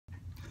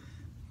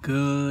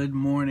Good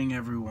morning,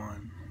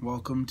 everyone.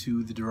 Welcome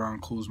to the Duron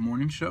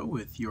Morning Show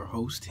with your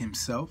host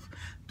himself,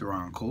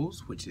 Duron,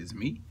 which is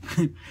me.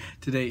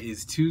 Today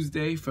is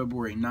Tuesday,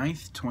 February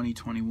 9th,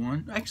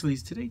 2021. Actually,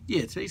 it's today.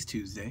 Yeah, today's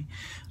Tuesday.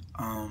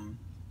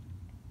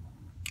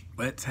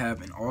 Let's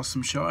have an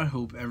awesome show. I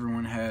hope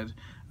everyone had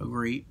a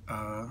great,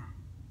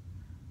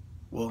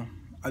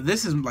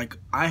 this is like,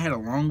 I had a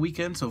long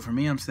weekend, so for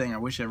me, I'm saying I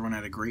wish everyone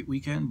had a great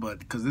weekend, but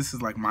because this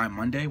is like my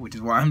Monday, which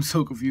is why I'm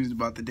so confused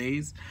about the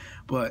days,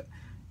 but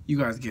you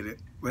guys get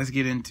it. Let's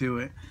get into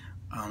it.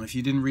 If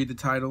you didn't read the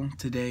title,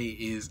 today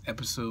is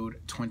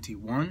episode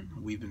 21.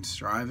 We've been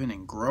striving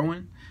and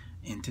growing,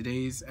 and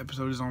today's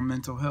episode is on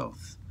mental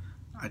health.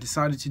 I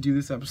decided to do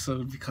this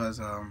episode because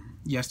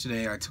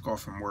yesterday I took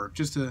off from work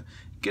just to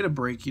get a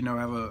break,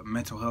 have a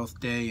mental health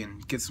day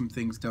and get some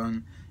things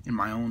done in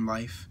my own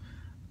life.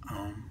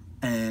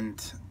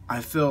 And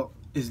I felt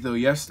as though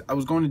I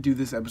was going to do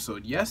this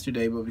episode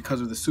yesterday, but because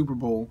of the Super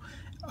Bowl,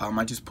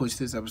 I just pushed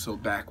this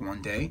episode back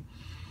one day.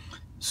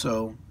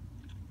 So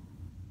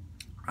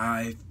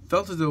I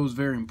felt as though it was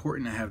very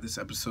important to have this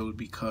episode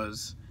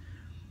because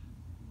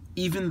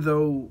even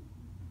though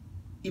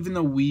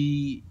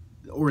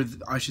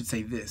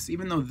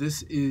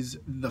this is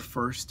the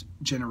first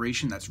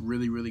generation that's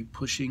really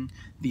pushing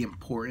the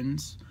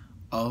importance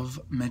of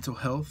mental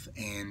health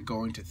and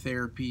going to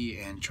therapy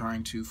and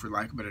trying to, for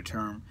lack of a better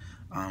term,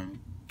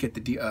 get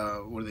the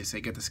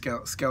get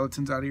the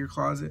skeletons out of your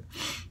closet.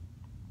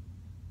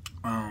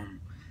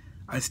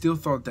 I still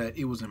thought that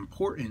it was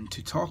important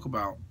to talk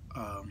about,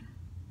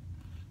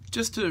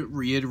 just to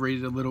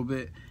reiterate it a little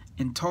bit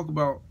and talk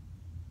about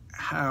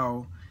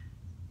how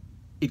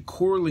it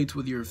correlates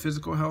with your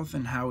physical health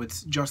and how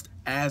it's just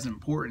as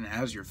important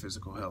as your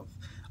physical health.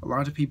 A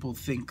lot of people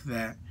think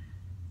that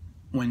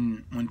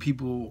when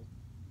people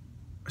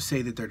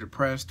say that they're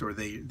depressed or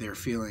they're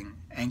feeling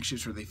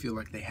anxious or they feel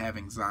like they have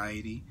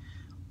anxiety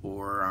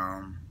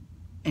or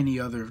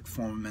any other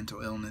form of mental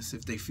illness,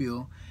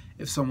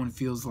 if someone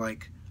feels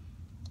like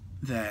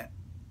that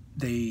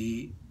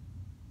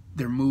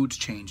their moods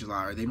change a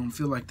lot or they don't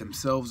feel like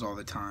themselves all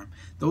the time,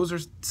 those are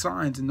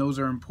signs and those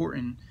are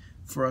important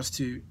for us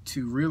to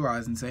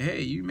realize and say,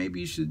 hey, maybe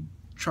you should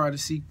try to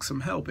seek some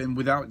help, and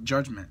without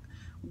judgment.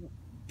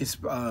 It's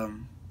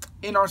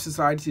in our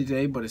society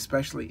today, but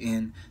especially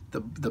in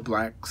the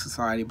black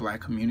society,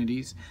 black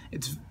communities,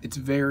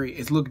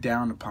 it's looked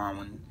down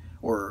upon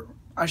or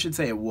I should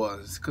say it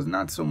was, because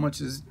not so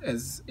much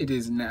as it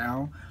is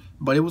now,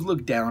 but it was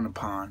looked down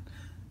upon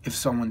if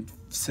someone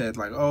said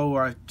like, oh,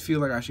 I feel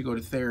like I should go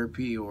to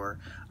therapy or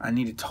I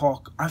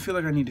feel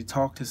like I need to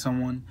talk to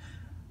someone.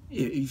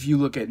 If you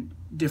look at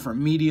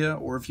different media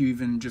or if you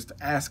even just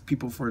ask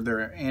people for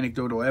their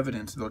anecdotal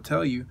evidence, they'll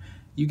tell you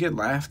get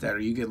laughed at or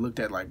you get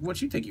looked at like,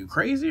 what, you think you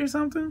crazy or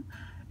something?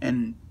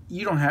 And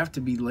you don't have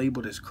to be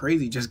labeled as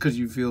crazy just because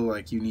you feel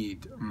like you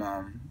need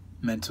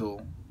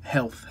mental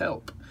health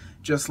help.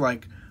 Just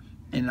like,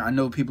 and I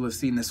know people have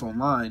seen this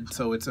online,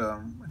 so it's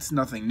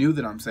nothing new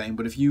that I'm saying,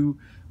 but if you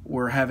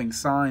were having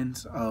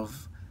signs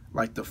of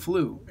like the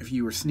flu, if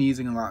you were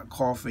sneezing a lot,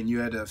 coughing, you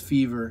had a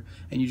fever,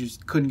 and you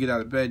just couldn't get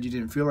out of bed, you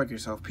didn't feel like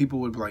yourself, people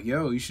would be like,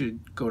 yo, you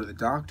should go to the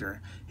doctor.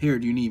 Here,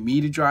 do you need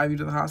me to drive you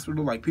to the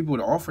hospital? Like, people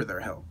would offer their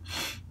help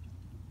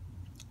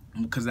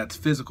because that's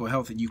physical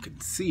health and you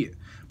can see it.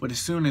 But as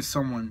soon as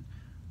someone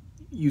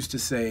used to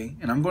say,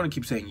 and I'm going to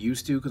keep saying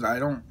used to because I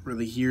don't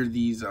really hear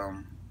these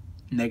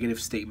negative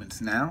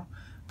statements now,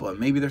 but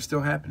maybe they're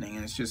still happening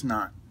and it's just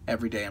not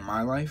every day in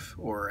my life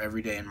or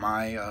every day in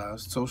my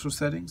social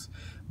settings.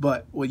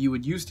 But what you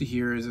would used to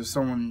hear is if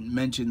someone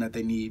mentioned that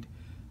they need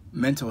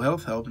mental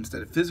health help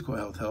instead of physical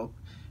health help,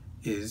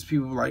 is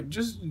people like,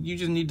 you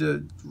just need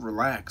to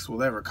relax,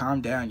 whatever, calm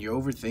down, you're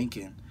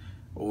overthinking.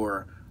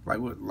 Or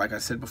like I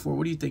said before,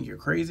 what do you think, you're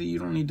crazy? You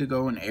don't need to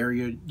go and air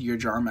your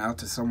drama out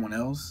to someone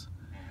else.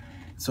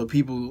 So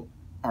people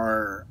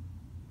are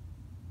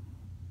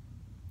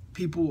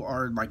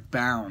like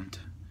bound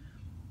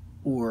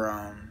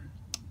or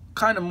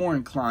kind of more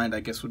inclined,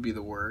 I guess would be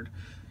the word,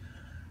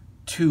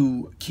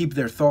 to keep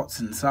their thoughts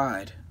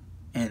inside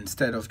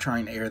instead of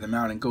trying to air them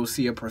out and go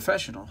see a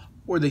professional,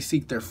 or they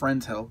seek their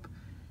friend's help,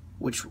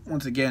 which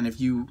once again,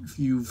 if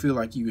you feel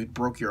like you had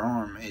broke your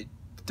arm, it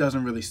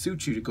doesn't really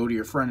suit you to go to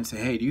your friend and say,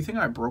 hey, do you think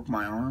I broke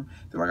my arm?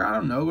 They're like, I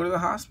don't know, go to the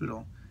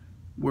hospital.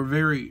 We're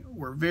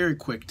very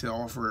quick to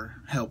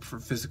offer help for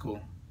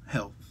physical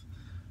health.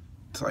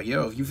 It's like,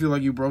 yo, if you feel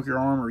like you broke your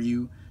arm or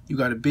you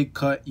got a big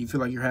cut, you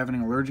feel like you're having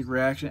an allergic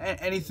reaction,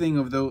 anything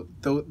of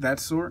that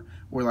sort,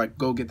 we're like,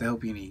 go get the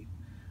help you need.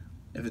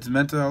 If it's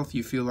mental health,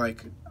 you feel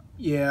like,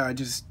 yeah, I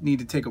just need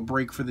to take a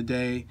break for the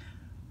day,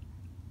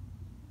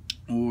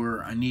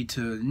 or I need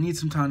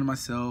some time to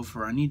myself,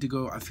 or I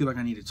feel like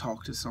I need to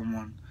talk to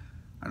someone,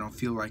 I don't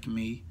feel like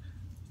me,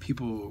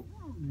 people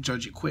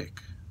judge you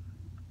quick.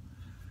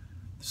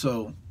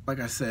 So, like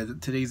I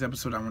said, today's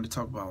episode I want to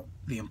talk about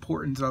the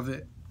importance of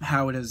it,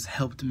 how it has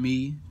helped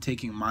me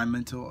taking my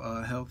mental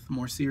health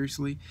more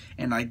seriously.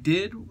 And I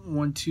did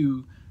want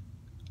to,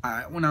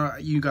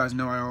 you guys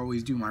know I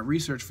always do my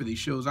research for these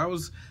shows. I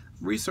was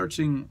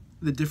researching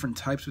the different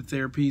types of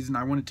therapies, and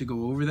I wanted to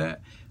go over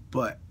that,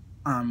 but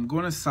I'm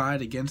going to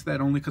side against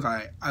that only because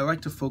I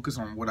like to focus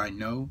on what I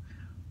know,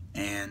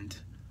 and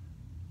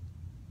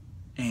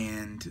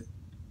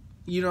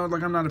you know,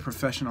 like, I'm not a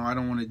professional. I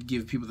don't want to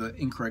give people the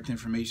incorrect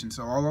information.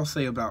 So all I'll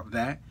say about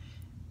that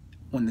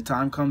when the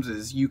time comes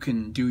is you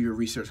can do your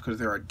research, because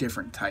there are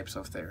different types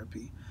of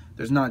therapy.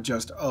 There's not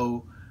just,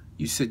 oh,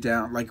 you sit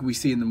down, like we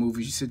see in the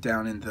movies, you sit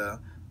down in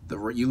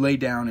you lay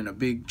down in a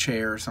big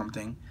chair or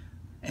something,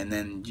 and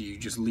then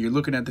you're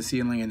looking at the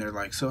ceiling, and they're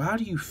like, so how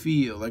do you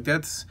feel? Like,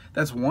 that's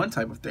one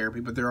type of therapy,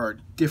 but there are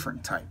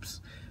different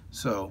types.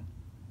 So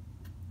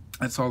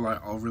that's all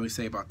I'll really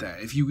say about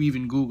that. If you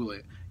even Google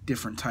it,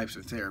 different types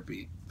of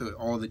therapy,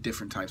 all the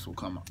different types will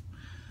come up.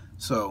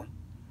 So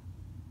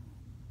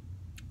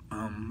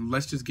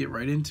let's just get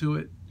right into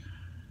it.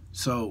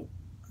 So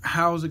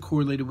how is it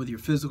correlated with your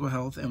physical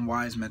health, and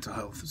why is mental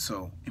health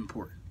so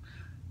important?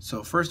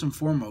 So first and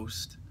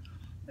foremost,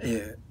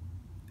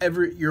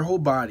 your whole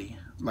body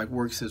like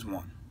works as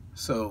one.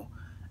 So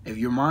if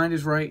your mind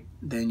is right,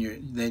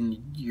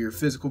 then your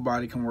physical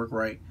body can work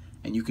right,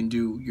 and you can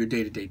do your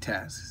day-to-day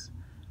tasks.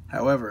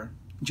 However,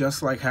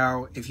 just like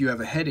how if you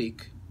have a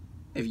headache,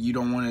 if you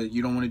don't want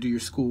to do your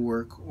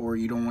schoolwork, or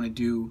you don't want to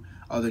do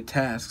other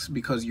tasks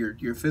because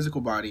your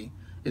physical body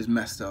is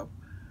messed up,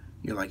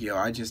 you're like, yo,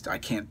 I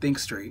can't think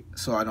straight,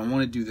 so I don't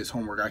want to do this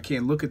homework. I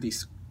can't look at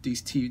these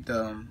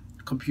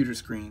computer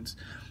screens.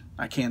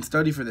 I can't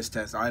study for this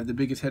test. I have the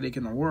biggest headache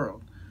in the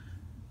world.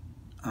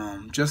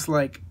 Just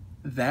like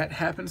that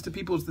happens to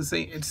people, it's the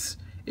same.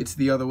 It's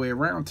the other way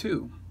around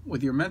too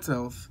with your mental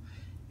health.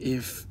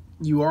 If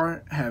you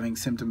are having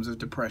symptoms of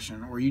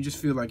depression, or you just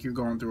feel like you're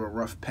going through a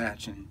rough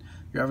patch and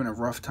you're having a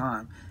rough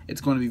time,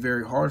 it's going to be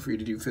very hard for you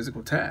to do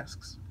physical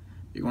tasks.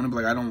 You're going to be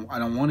like, I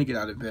don't want to get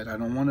out of bed. I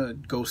don't want to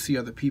go see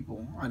other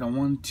people. I don't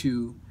want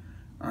to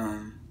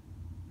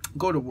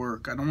go to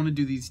work. I don't want to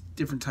do these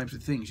different types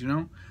of things, you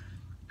know?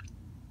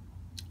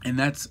 And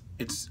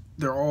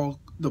they're all,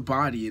 the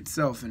body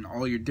itself and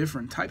all your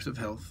different types of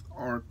health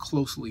are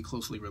closely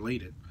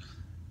related.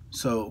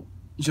 So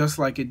just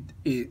like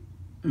it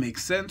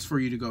makes sense for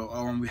you to go,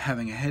 oh, I'm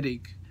having a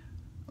headache,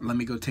 let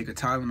me go take a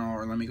Tylenol,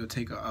 or let me go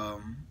take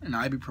an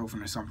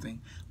ibuprofen or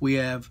something. We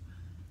have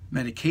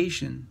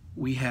medication,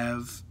 we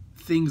have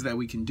things that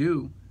we can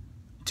do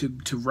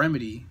to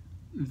remedy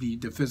the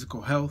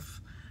physical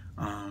health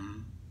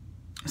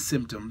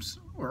symptoms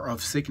or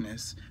of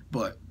sickness,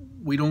 but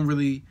we don't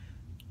really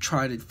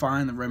try to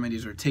find the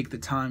remedies or take the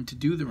time to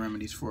do the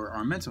remedies for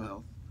our mental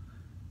health.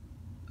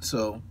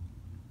 So,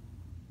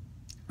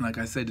 like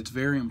I said, it's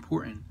very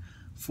important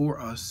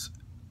for us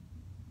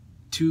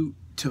to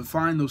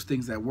find those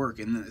things that work.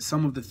 And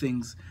some of the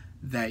things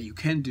that you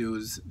can do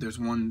is there's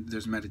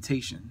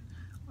meditation.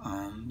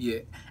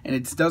 And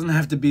it doesn't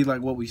have to be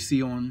like what we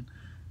see on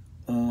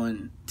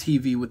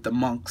TV with the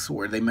monks,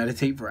 where they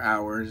meditate for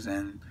hours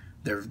and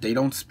they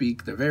don't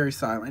speak, they're very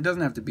silent. It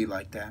doesn't have to be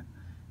like that.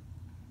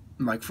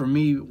 Like for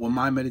me, what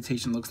my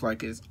meditation looks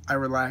like is I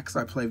relax,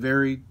 I play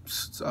very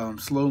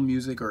slow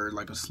music, or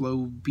like a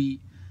slow beat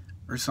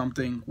or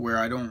something, where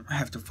I don't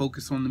have to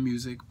focus on the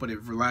music, but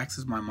it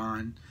relaxes my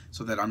mind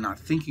so that I'm not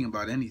thinking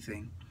about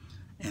anything.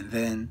 And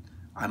then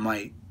I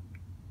might,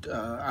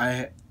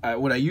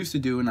 what I used to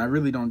do, and I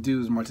really don't do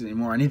as much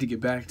anymore, I need to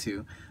get back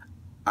to,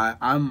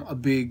 I'm a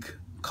big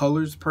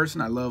colors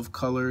person. I love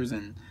colors,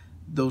 and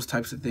those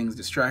types of things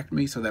distract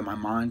me so that my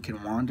mind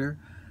can wander.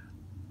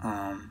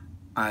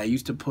 I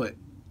used to put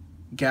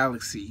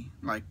Galaxy,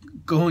 like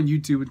go on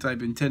YouTube and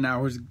type in 10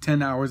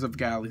 hours of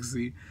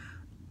Galaxy,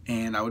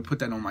 and I would put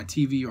that on my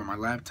TV or my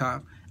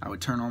laptop. I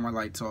would turn all my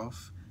lights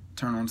off,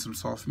 turn on some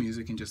soft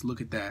music, and just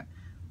look at that.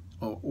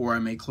 Or I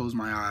may close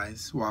my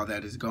eyes while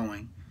that is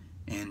going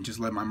and just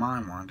let my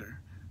mind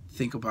wander.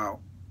 Think about,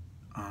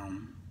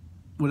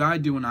 what I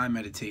do when I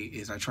meditate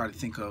is I try to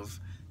think of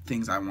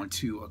things I want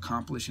to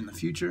accomplish in the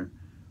future.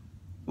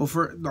 Well,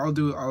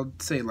 I'll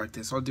say it like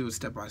this. I'll do it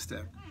step by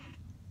step.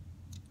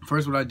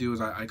 First, what I do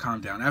is I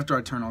calm down. After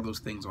I turn all those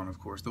things on, of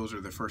course, those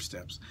are the first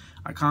steps.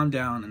 I calm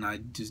down and I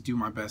just do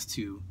my best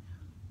to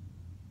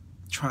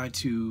try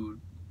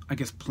to, I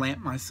guess, plant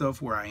myself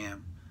where I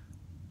am.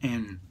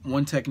 And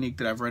one technique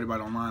that I've read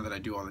about online that I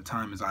do all the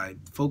time is I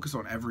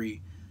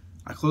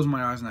close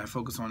my eyes and I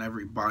focus on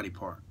every body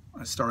part.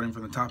 Starting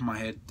from the top of my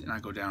head, and I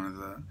go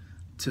down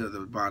to the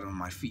bottom of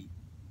my feet.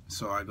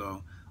 So I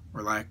go,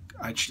 relax.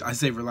 I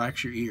say,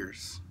 relax your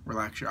ears,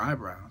 relax your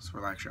eyebrows,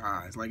 relax your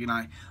eyes. Like,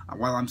 and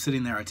while I'm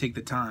sitting there, I take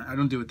the time. I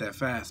don't do it that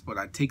fast, but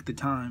I take the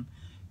time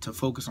to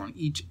focus on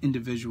each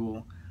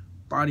individual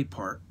body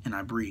part, and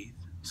I breathe.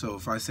 So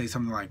if I say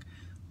something like,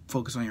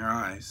 focus on your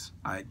eyes,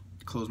 I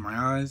close my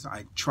eyes.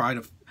 I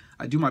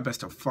do my best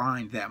to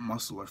find that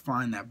muscle or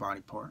find that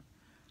body part.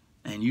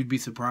 And you'd be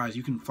surprised.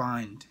 You can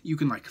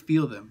like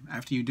feel them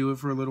after you do it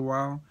for a little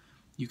while.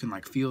 You can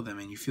like feel them,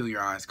 and you feel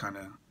your eyes kind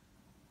of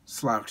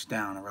slouch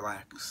down and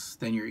relax.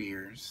 Then your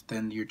ears,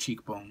 then your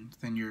cheekbones,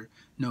 then your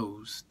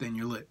nose, then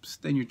your lips,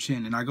 then your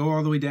chin, and I go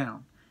all the way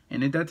down.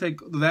 And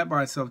that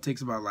by itself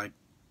takes about like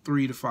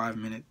 3 to 5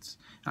 minutes.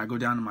 I go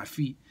down to my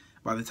feet.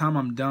 By the time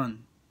I'm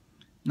done,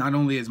 not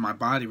only is my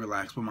body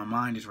relaxed, but my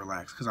mind is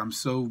relaxed because I'm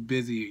so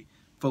busy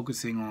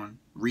focusing on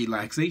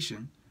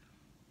relaxation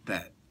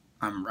that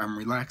I'm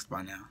relaxed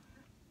by now.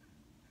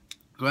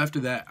 So after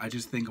that, I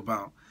just think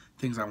about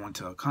things I want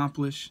to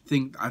accomplish.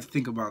 I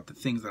think about the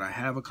things that I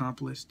have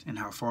accomplished and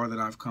how far that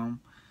I've come.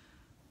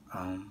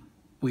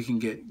 We can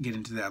get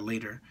into that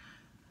later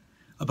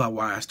about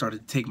why I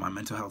started to take my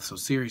mental health so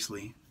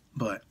seriously.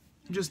 But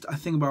just I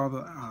think about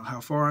how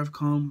far I've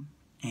come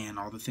and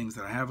all the things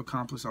that I have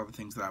accomplished, all the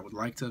things that I would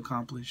like to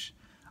accomplish.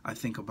 I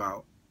think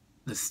about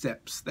the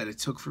steps that it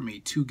took for me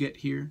to get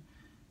here.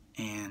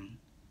 And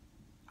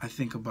I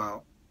think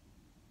about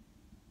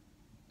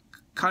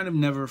kind of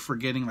never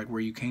forgetting like where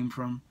you came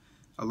from.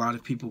 A lot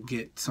of people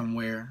get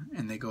somewhere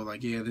and they go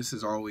like, yeah, this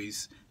has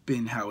always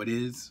been how it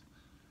is.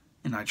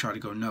 And I try to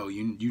go, no,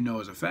 you know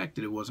as a fact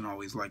that it wasn't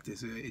always like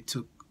this. It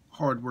took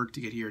hard work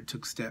to get here. It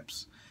took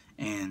steps.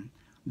 And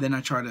then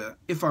I try to,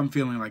 if I'm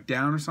feeling like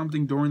down or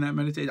something during that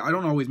meditation, I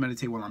don't always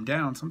meditate while I'm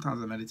down.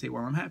 Sometimes I meditate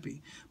while I'm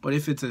happy. But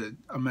if it's a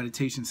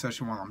meditation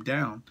session while I'm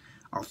down,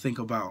 I'll think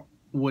about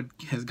what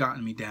has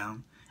gotten me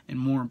down. And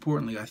more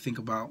importantly, I think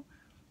about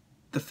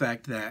the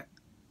fact that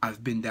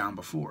I've been down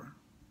before.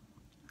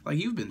 Like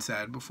you've been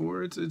sad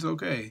before. It's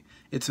okay.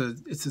 It's a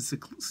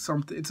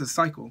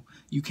cycle.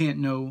 You can't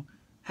know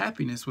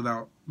happiness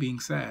without being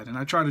sad. And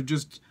I try to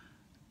just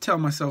tell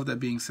myself that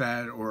being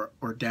sad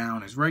or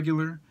down is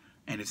regular,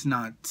 and it's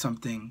not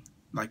something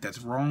like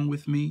that's wrong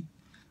with me,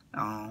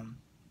 and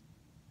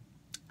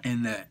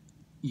that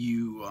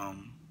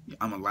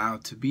I'm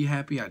allowed to be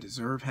happy. I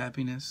deserve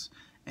happiness,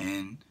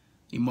 and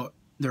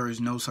there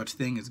is no such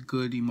thing as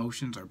good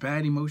emotions or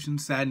bad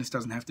emotions. Sadness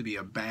doesn't have to be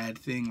a bad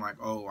thing, like,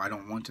 oh, I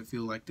don't want to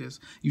feel like this.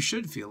 You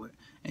should feel it,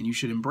 and you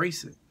should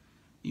embrace it.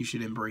 You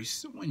should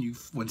embrace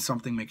when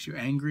something makes you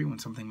angry, when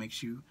something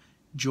makes you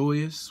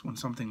joyous, when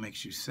something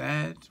makes you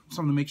sad, when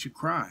something makes you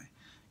cry.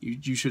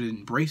 You should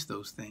embrace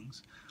those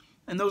things.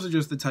 And those are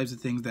just the types of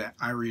things that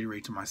I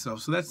reiterate to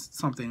myself. So that's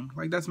something,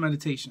 like that's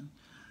meditation.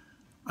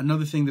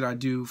 Another thing that I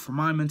do for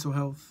my mental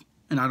health,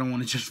 and I don't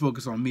want to just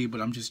focus on me,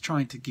 but I'm just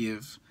trying to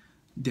give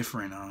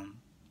different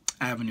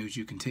avenues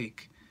you can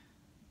take.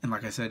 And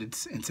like I said,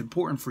 it's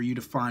important for you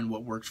to find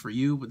what works for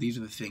you, but these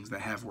are the things that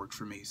have worked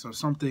for me. So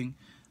something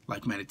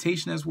like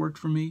meditation has worked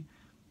for me.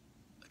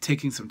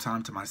 Taking some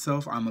time to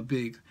myself. I'm a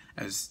big,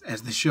 as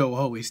the show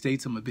always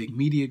states, I'm a big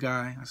media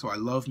guy. So I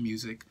love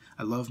music.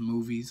 I love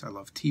movies. I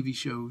love TV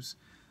shows.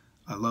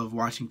 I love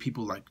watching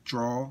people like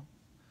draw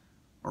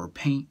or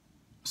paint.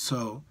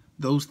 So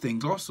those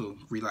things also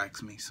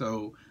relax me.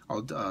 So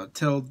I'll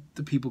tell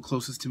the people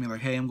closest to me like,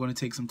 hey, I'm going to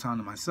take some time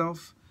to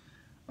myself.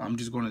 I'm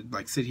just going to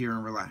like sit here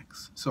and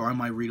relax. So I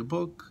might read a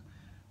book,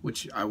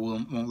 which I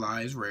won't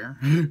lie is rare,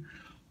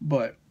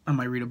 but I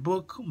might read a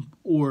book,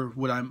 or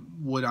what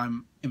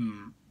I'm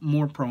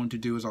more prone to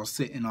do is I'll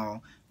sit and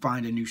I'll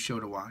find a new show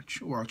to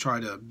watch, or I'll try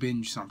to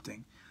binge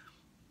something.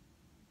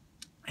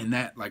 And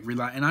that like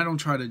relax, and I don't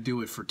try to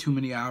do it for too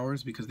many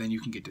hours because then you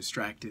can get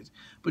distracted,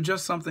 but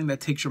just something that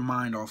takes your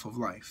mind off of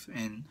life.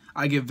 And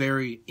I get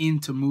very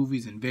into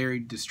movies and very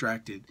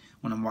distracted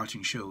when I'm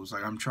watching shows.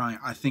 Like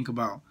I think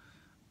about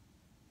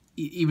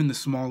even the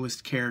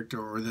smallest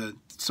character or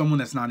someone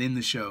that's not in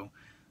the show,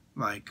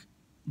 like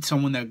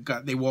someone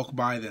that they walk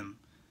by them,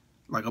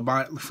 like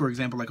for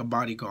example, like a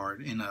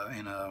bodyguard in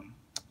a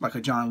like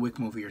a John Wick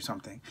movie or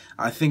something.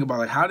 I think about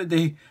like how did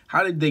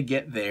they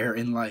get there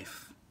in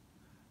life?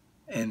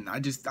 And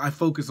I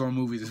focus on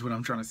movies is what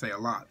I'm trying to say a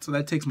lot. So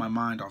that takes my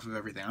mind off of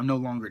everything. I'm no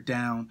longer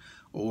down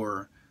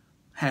or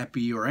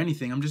happy or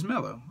anything. I'm just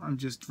mellow. I'm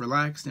just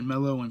relaxed and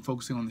mellow and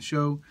focusing on the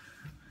show.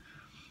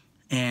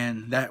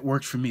 And that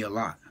works for me a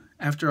lot.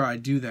 After I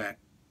do that,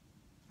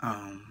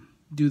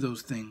 do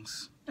those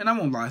things. And I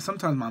won't lie,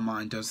 sometimes my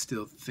mind does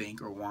still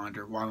think or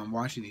wander while I'm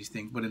watching these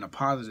things, but in a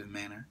positive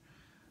manner.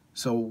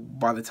 So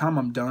by the time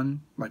I'm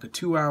done, like a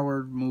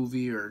 2-hour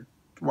movie or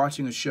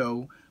watching a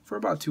show for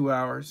about 2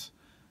 hours,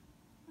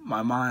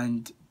 my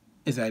mind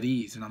is at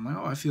ease. And I'm like,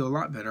 oh, I feel a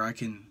lot better. I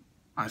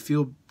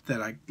feel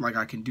that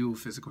I can do a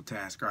physical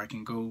task, or I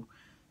can go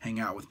hang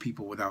out with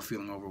people without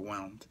feeling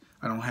overwhelmed.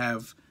 I don't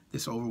have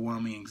this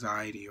overwhelming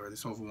anxiety or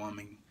this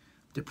overwhelming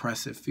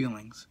depressive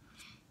feelings.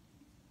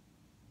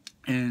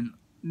 And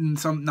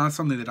not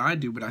something that I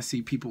do, but I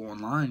see people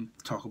online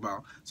talk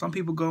about. Some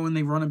people go and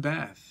they run a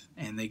bath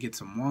and they get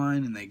some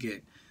wine and they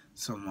get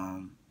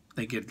some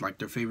they get like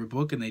their favorite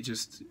book and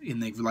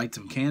they light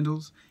some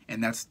candles,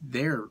 and that's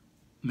their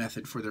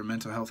method for their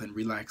mental health and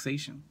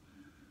relaxation.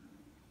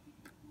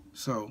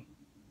 So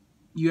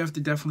you have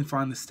to definitely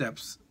find the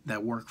steps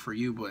that work for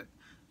you, but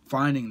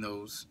finding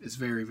those is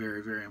very,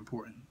 very, very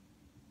important.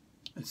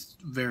 It's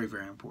very,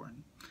 very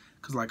important,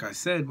 because like I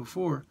said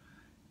before,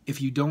 if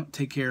you don't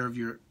take care of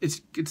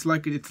it's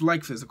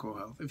like physical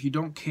health. If you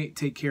don't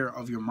take care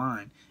of your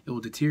mind, it will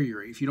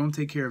deteriorate. If you don't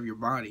take care of your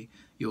body,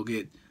 you'll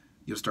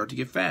start to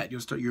get fat.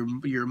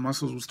 Your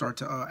muscles will start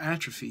to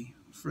atrophy.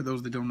 For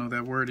those that don't know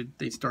that word,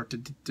 they start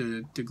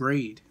to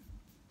degrade.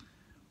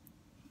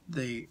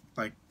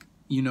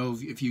 you know,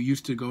 if you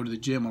used to go to the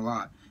gym a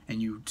lot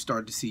and you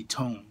start to see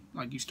tone,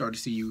 like you start to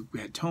see you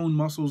had toned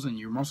muscles and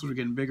your muscles are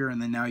getting bigger,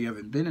 and then now you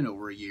haven't been in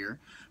over a year,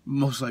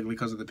 most likely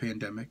because of the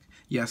pandemic.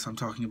 Yes, I'm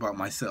talking about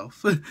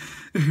myself.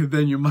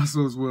 Then your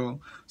muscles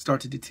will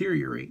start to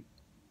deteriorate.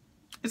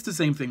 It's the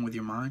same thing with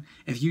your mind.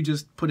 If you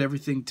just put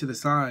everything to the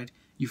side,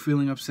 you're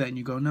feeling upset and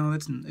you go, no,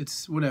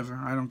 it's whatever,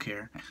 I don't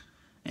care.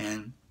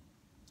 And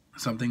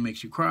something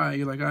makes you cry,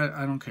 you're like,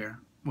 I don't care,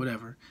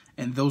 whatever.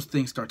 And those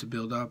things start to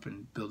build up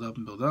and build up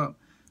and build up.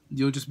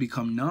 You'll just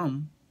become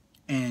numb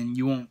and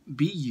you won't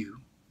be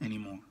you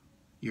anymore.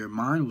 Your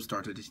mind will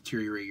start to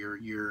deteriorate.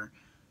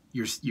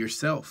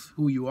 Yourself,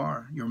 who you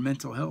are, your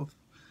mental health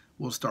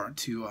will start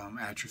to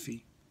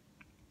atrophy.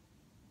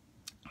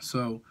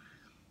 So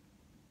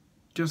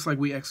just like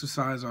we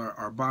exercise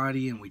our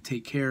body and we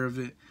take care of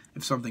it,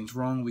 if something's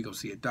wrong, we go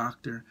see a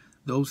doctor.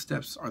 Those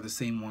steps are the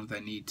same ones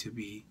that need to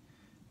be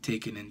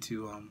taken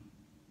into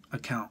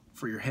account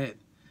for your head.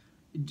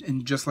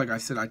 And just like I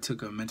said, I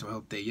took a mental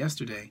health day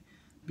yesterday,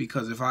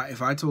 because if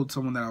I told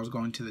someone that I was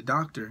going to the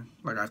doctor,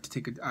 like I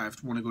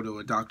want to go to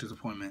a doctor's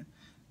appointment,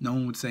 no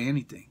one would say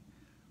anything.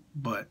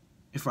 But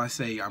if I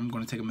say I'm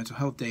going to take a mental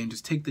health day and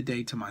just take the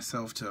day to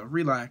myself to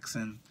relax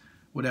and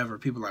whatever,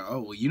 people are like,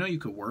 oh, well, you know, you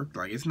could work.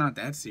 Like, it's not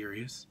that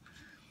serious.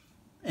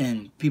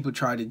 And people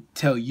try to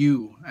tell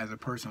you as a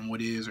person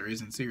what is or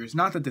isn't serious.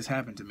 Not that this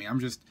happened to me. I'm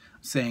just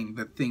saying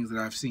the things that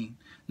I've seen.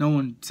 No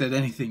one said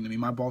anything to me.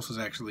 My boss was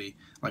actually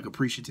like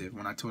appreciative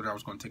when I told her I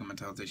was going to take a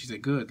mental health day. She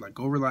said, good, like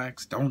go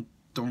relax. Don't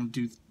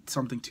do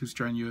something too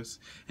strenuous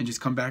and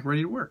just come back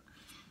ready to work.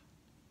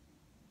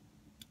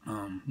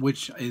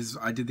 Which is,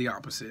 I did the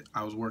opposite.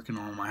 I was working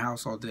on my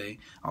house all day.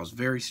 I was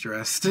very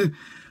stressed.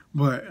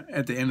 But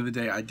at the end of the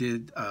day,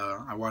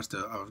 I watched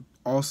a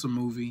awesome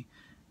movie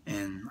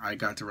and I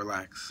got to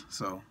relax.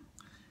 So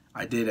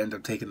I did end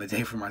up taking the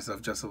day for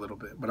myself just a little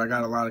bit. But I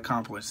got a lot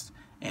accomplished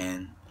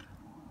and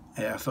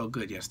I felt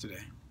good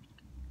yesterday.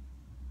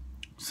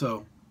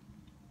 So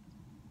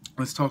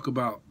let's talk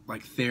about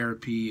like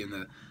therapy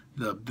and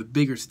the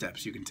bigger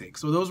steps you can take.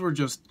 So those were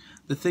just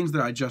the things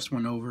that I just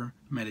went over.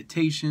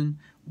 Meditation,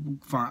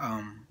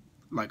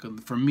 like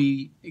for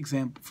me,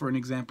 for an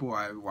example,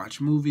 I watch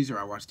movies or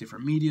I watch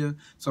different media.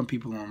 Some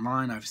people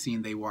online I've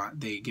seen they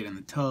get in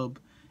the tub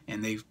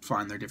and they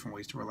find their different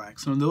ways to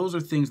relax. So those are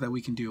things that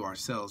we can do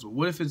ourselves. But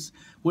what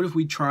if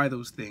we try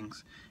those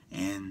things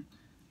and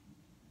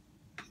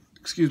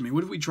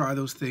what if we try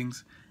those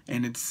things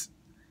and it's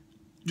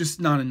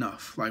just not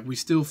enough? Like we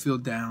still feel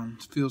down,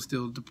 still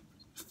feel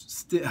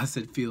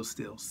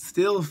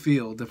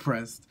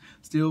depressed,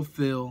 still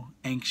feel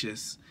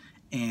anxious,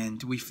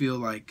 and we feel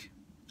like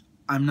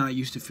I'm not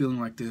used to feeling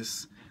like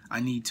this. I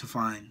need to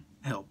find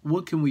help.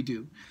 What can we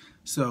do?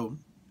 So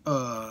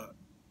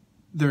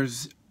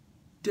there's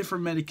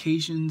different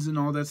medications and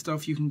all that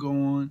stuff you can go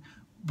on,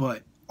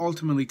 but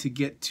ultimately to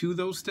get to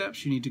those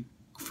steps, you need to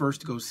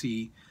first go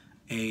see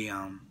a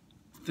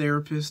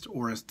therapist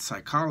or a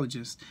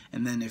psychologist,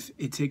 and then if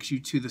it takes you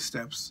to the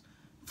steps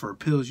for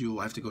pills,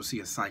 you'll have to go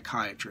see a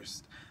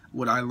psychiatrist.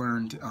 What I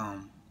learned,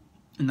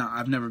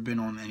 I've never been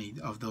on any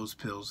of those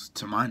pills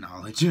to my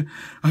knowledge.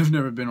 I've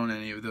never been on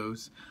any of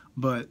those,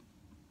 but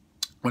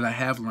what I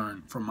have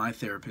learned from my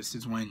therapist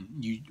is when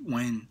you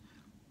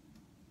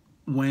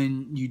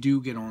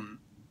do get on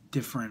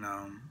different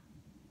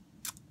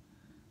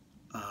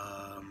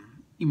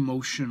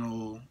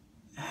emotional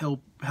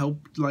help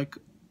like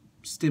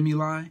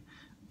stimuli,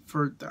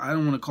 I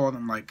don't want to call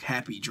them like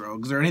happy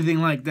drugs or anything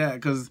like that,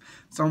 because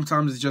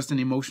sometimes it's just an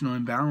emotional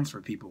imbalance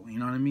for people. You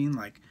know what I mean?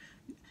 Like,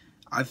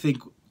 I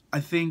think I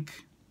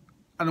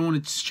don't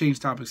want to change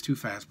topics too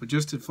fast, but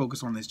just to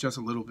focus on this just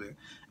a little bit,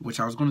 which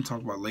I was going to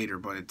talk about later,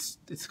 but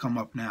it's come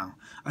up now.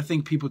 I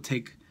think people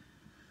take,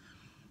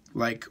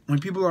 like, when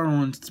people are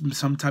on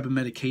some type of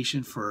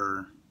medication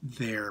for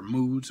their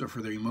moods or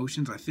for their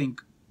emotions, I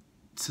think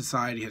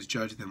society has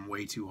judged them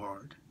way too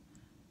hard.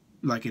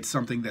 Like it's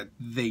something that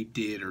they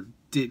did or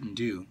didn't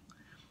do.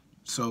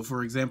 So,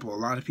 for example, a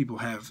lot of people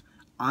have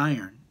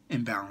iron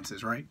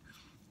imbalances, right?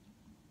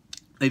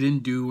 They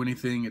didn't do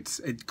anything.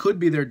 It could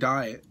be their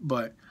diet,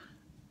 but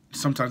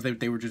sometimes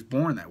they were just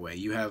born that way.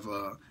 You have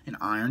an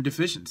iron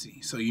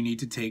deficiency, so you need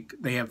to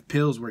they have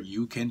pills where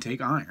you can take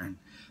iron.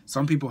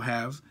 Some people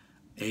have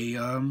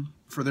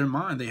for their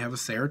mind, they have a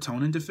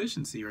serotonin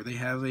deficiency, or they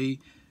have a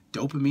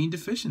dopamine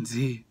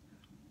deficiency.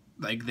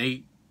 Like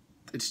they're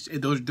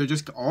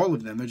just all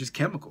of them. They're just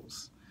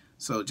chemicals.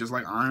 So just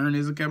like iron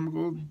is a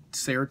chemical,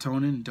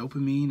 serotonin and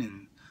dopamine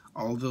and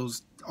all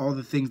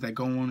the things that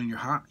go on in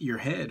your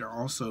head are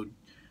also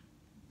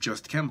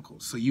just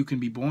chemicals. So you can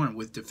be born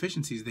with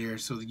deficiencies there,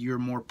 so that you're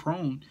more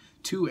prone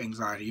to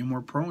anxiety, you're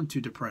more prone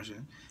to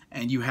depression,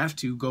 and you have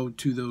to go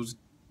to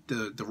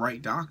the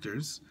right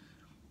doctors,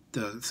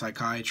 the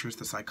psychiatrist,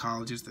 the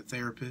psychologist, the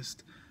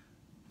therapist,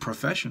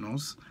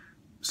 professionals,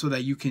 so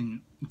that you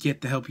can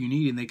get the help you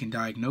need and they can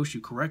diagnose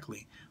you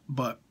correctly.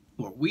 But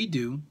what we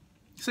do,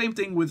 same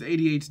thing with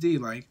ADHD,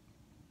 like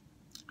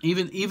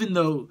even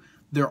though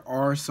there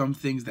are some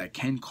things that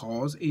can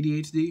cause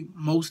ADHD.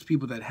 Most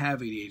people that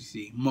have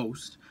ADHD,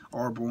 most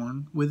are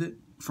born with it,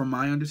 from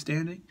my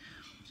understanding.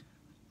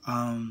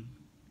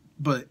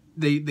 But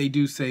they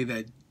do say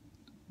that,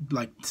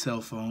 like,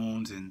 cell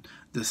phones and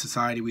the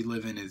society we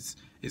live in is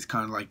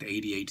kind of like the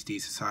ADHD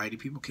society.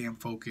 People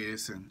can't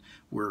focus, and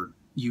we're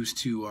used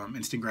to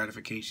instant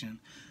gratification.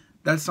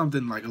 That's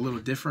something like a little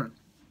different.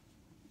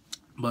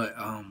 But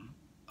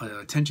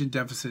attention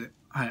deficit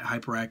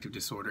hyperactive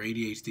disorder,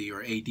 ADHD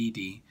or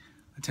ADD,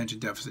 attention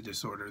deficit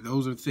disorder,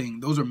 those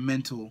are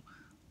mental,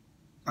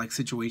 like,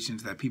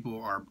 situations that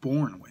people are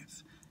born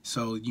with.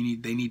 So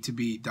they need to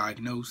be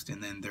diagnosed,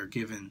 and then they're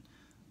given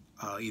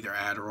either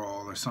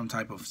Adderall or some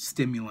type of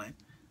stimulant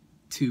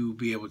to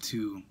be able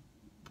to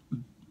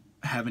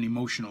have an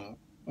emotional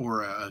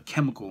or a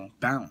chemical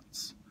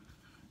balance,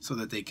 so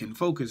that they can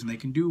focus and they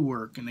can do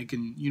work and they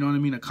can, you know what I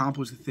mean,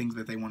 accomplish the things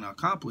that they want to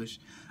accomplish.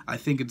 I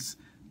think it's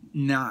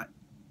not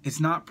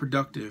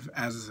productive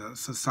as a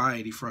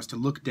society for us to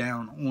look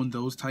down on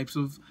those types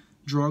of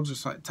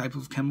drugs or type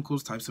of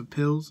chemicals, types of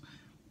pills,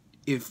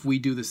 if we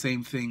do the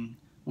same thing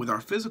with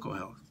our physical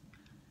health.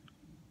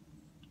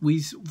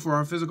 For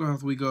our physical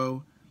health, we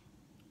go,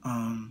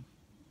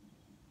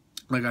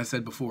 like I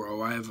said before,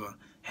 oh, I have a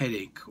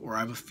headache, or I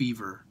have a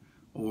fever,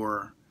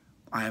 or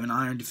I have an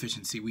iron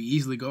deficiency. We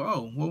easily go,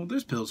 oh, well,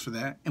 there's pills for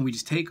that, and we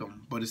just take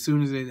them. But as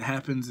soon as it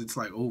happens, it's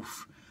like,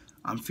 oof,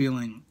 I'm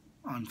feeling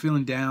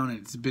down, and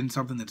it's been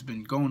something that's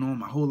been going on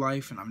my whole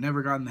life, and I've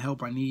never gotten the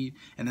help I need.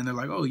 And then they're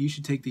like, oh, you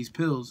should take these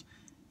pills.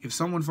 If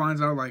someone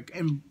finds out, like,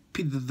 and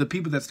the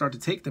people that start to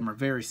take them are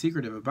very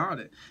secretive about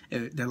it.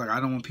 They're like, I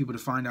don't want people to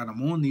find out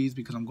I'm on these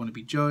because I'm going to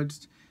be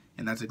judged.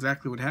 And that's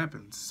exactly what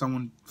happens.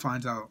 Someone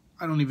finds out,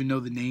 I don't even know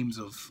the names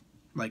of,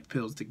 like,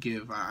 pills to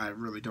give. I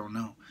really don't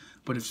know.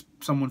 But if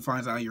someone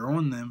finds out you're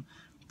on them,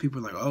 people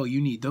are like, oh, you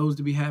need those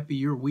to be happy.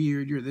 You're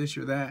weird. You're this,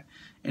 you're that.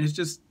 And it's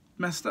just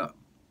messed up.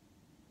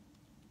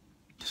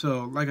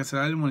 So, like I said,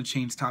 I didn't want to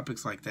change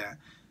topics like that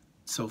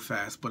so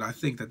fast, but I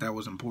think that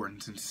was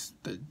important since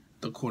the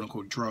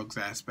quote-unquote drugs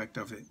aspect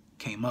of it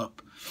came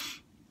up.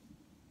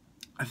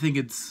 I think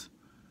it's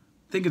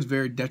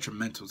very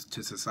detrimental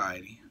to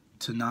society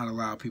to not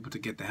allow people to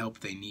get the help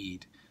they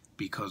need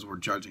because we're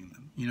judging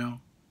them, you know?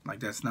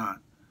 Like, it's not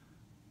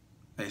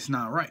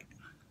right.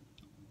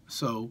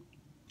 So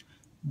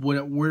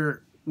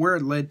where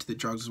it led to the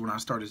drugs is when I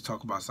started to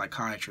talk about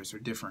psychiatrists or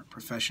different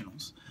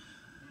professionals.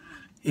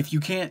 If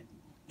you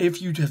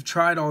have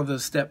tried all the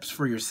steps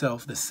for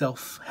yourself, the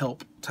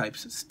self-help type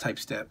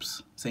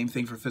steps, same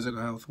thing for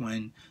physical health.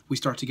 When we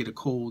start to get a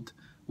cold,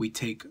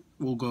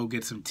 we'll go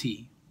get some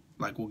tea.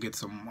 Like, we'll get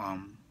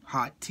some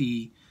hot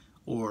tea,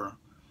 or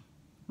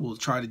we'll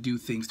try to do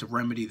things to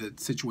remedy the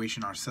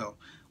situation ourselves.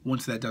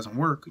 Once that doesn't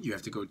work, you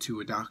have to go to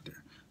a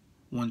doctor.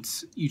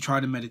 Once you try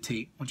to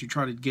meditate, once you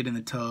try to get in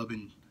the tub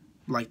and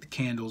light the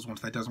candles,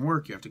 once that doesn't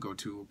work, you have to go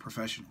to a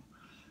professional.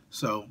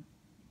 So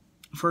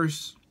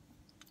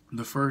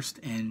the first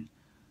and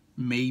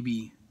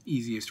maybe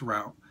easiest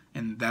route,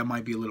 and that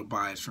might be a little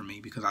biased for me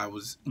because I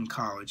was in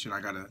college and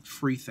I got a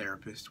free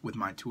therapist with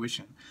my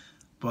tuition,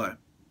 but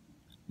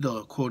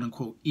the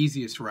quote-unquote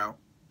easiest route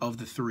of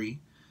the three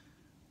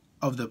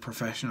of the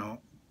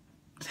professional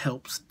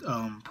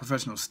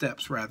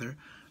steps rather,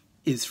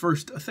 is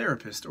first a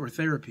therapist or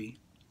therapy,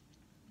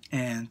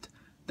 and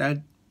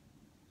that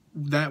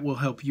will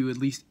help you at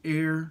least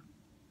air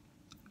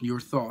your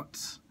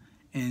thoughts,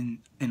 and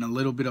a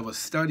little bit of a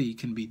study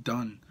can be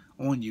done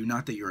on you.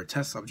 Not that you're a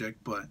test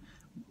subject, but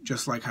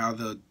just like how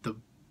the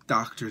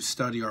doctors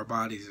study our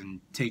bodies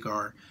and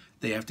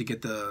they have to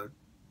get the,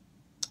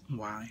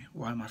 why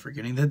am I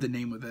forgetting the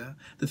name of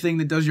the thing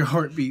that does your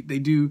heartbeat?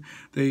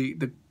 They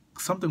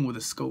something with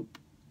a scope,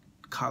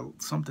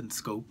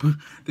 scope.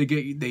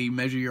 They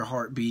measure your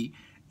heartbeat,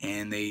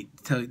 and they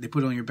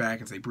put it on your back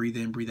and say breathe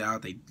in, breathe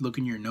out. They look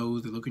in your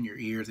nose, they look in your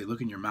ears, they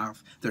look in your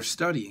mouth. They're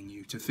studying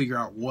you to figure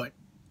out what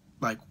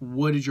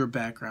is your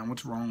background,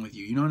 what's wrong with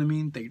you. You know what I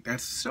mean?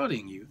 That's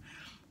studying you.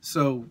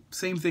 So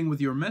same thing with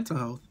your mental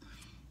health.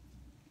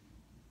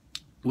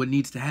 What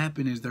needs to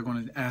happen is they're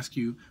going to ask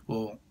you,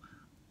 well,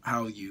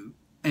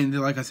 and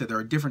like I said, there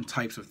are different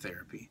types of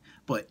therapy,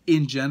 but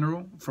in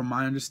general, from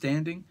my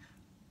understanding,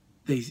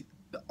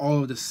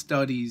 all of the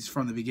studies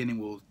from the beginning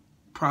will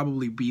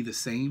probably be the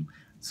same.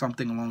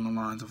 Something along the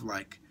lines of,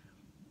 like,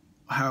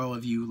 how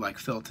have you, like,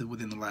 felt it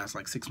within the last,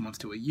 like, 6 months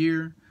to a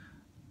year?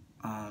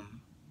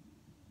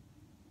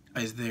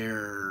 Is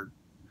there,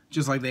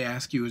 just like they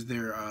ask you, is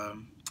there,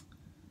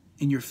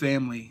 in your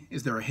family,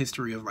 is there a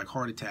history of, like,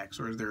 heart attacks,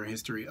 or is there a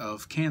history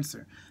of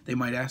cancer? They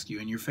might ask you,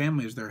 in your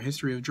family, is there a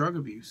history of drug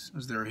abuse?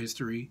 Is there a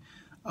history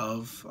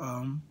of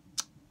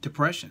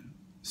depression,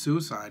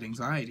 suicide,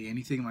 anxiety,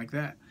 anything like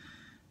that?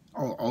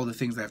 All the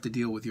things that have to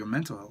deal with your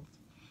mental health.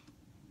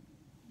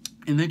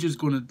 And they're just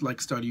going to, like,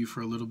 study you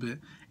for a little bit.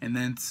 And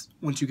then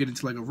once you get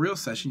into, like, a real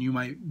session,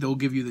 they'll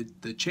give you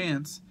the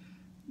chance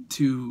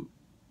to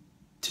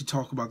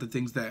talk about the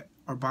things that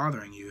are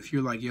bothering you. If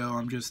you're like, yo,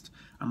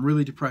 I'm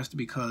really depressed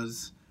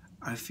because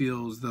I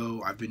feel as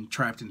though I've been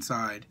trapped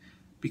inside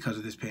because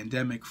of this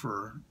pandemic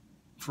for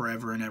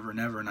forever and ever and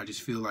ever, and I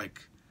just feel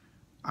like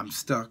I'm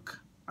stuck.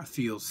 I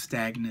feel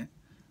stagnant.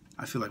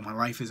 I feel like my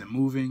life isn't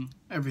moving.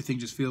 Everything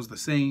just feels the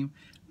same.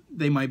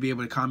 They might be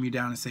able to calm you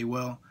down and say,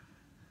 well,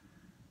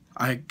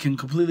 I can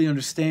completely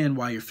understand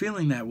why you're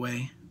feeling that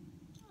way.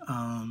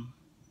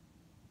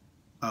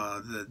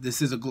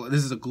 This is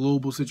a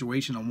global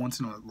situation, a once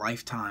in a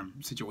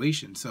lifetime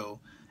situation. So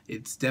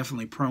it's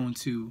definitely prone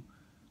to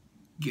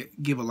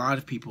give a lot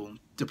of people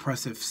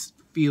depressive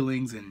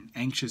feelings and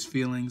anxious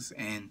feelings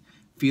and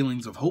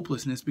feelings of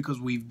hopelessness, because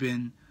we've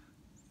been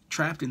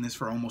trapped in this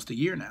for almost a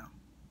year now.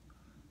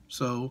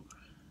 So,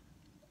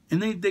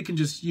 and they can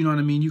just, you know what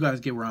I mean? You guys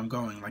get where I'm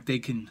going. Like, they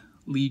can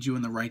lead you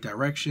in the right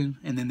direction,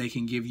 and then they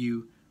can give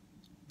you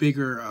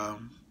bigger, I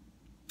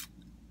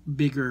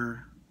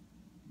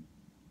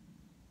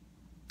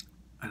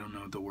don't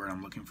know what the word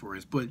I'm looking for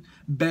is, but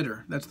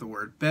better, that's the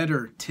word,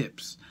 better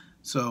tips.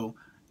 So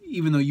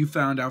even though you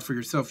found out for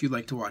yourself you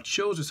like to watch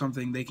shows or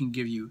something, they can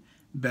give you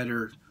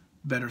better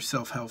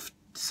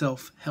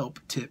self-help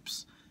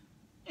tips,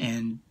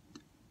 and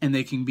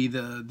they can be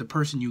the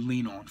person you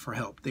lean on for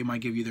help. They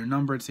might give you their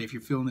number and say, if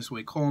you're feeling this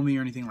way, call me,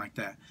 or anything like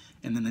that.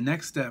 And then the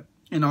next step,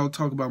 and I'll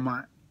talk about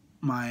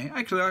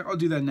actually I'll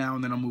do that now,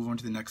 and then I'll move on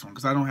to the next one,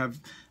 because I don't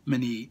have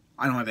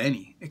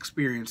any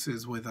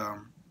experiences with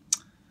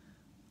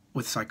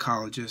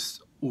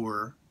psychologists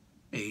or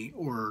a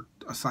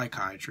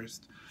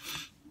psychiatrist.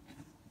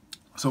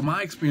 So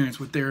my experience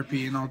with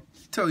therapy, and I'll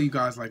tell you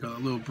guys like a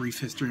little brief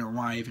history on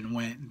why I even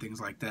went and things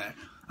like that.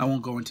 I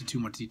won't go into too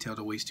much detail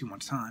to waste too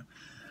much time.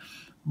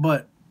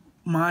 But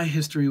my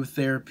history with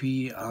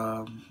therapy,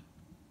 I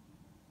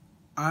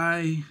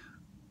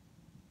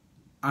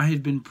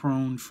had been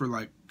prone for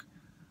like,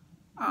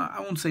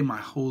 I won't say my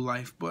whole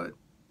life, but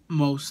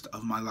most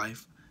of my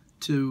life,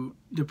 to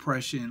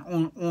depression,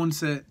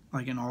 onset,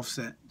 like an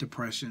offset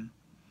depression,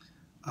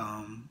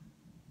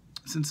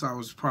 since I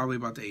was probably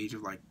about the age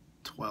of like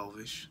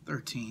 12-ish,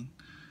 13.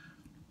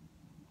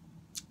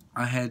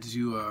 I had to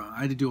do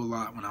a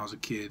lot when I was a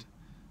kid.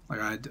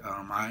 Like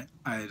my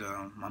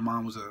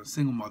mom was a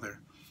single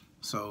mother,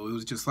 so it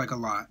was just like a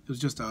lot. It was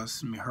just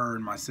us, her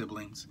and my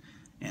siblings,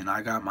 and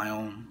I got my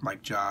own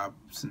like job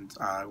since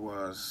I've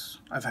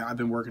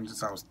been working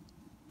since I was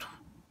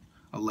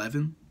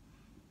 11.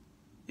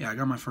 Yeah, I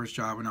got my first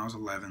job when I was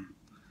 11.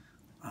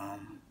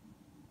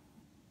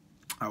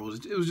 It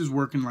was just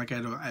working like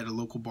at a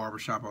local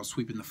barbershop. I was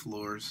sweeping the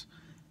floors,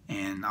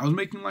 and I was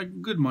making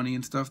like good money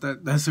and stuff.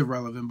 That's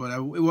irrelevant, but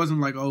it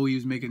wasn't like, oh, he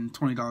was making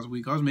 $20 a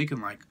week. I was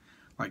making like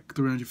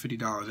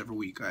 $350 every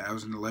week. I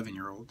was an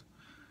 11-year-old.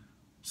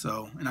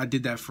 So, and I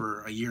did that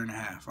for a year and a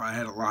half. I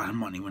had a lot of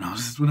money when I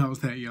was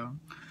that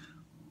young.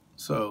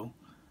 So,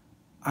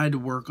 I had to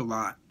work a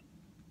lot.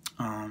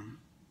 I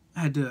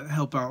had to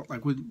help out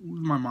like with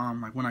my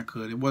mom like when I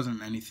could. It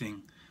wasn't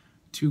anything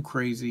too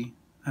crazy.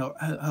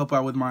 Help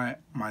out with my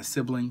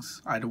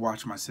siblings. I had to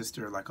watch my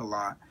sister like a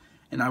lot,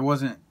 and I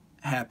wasn't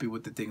happy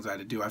with the things I had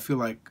to do. I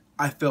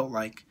felt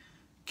like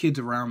kids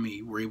around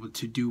me were able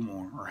to do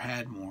more or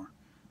had more,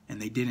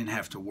 and they didn't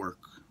have to work.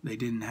 They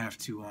didn't have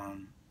to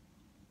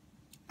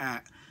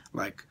act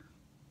like,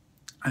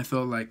 I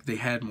felt like they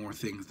had more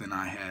things than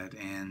I had,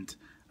 and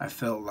I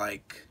felt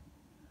like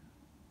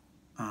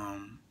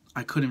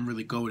I couldn't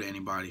really go to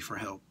anybody for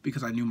help,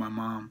 because I knew my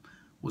mom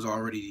was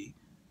already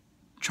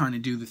trying to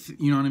do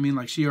you know what I mean?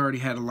 Like, she already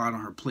had a lot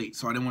on her plate,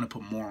 so I didn't want to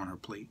put more on her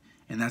plate,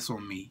 and that's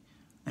on me.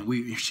 And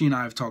she and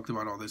I have talked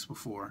about all this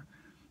before,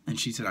 and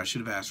she said I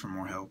should have asked for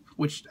more help,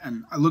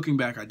 and looking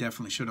back, I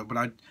definitely should have,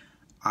 but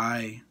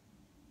I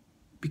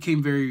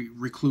became very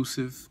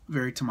reclusive,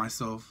 very to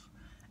myself,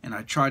 and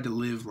I tried to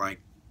live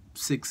like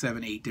 6,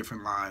 7, 8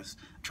 different lives.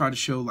 I tried to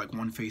show like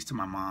one face to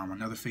my mom,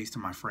 another face to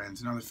my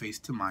friends, another face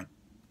to my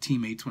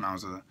teammates when I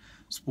was a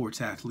sports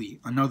athlete,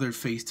 another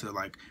face to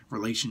like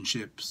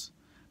relationships.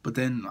 But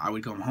then I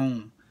would come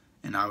home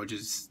and I would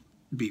just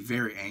be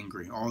very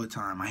angry all the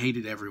time. I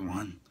hated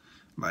everyone,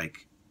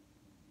 like,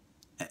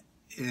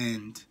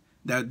 and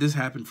this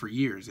happened for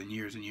years and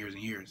years and years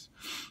and years.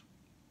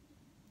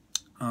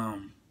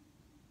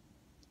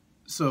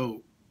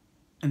 So,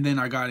 and then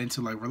I got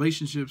into like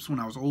relationships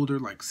when I was older,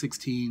 like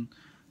 16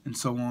 and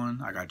so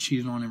on. I got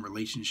cheated on in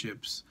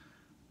relationships.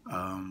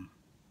 Then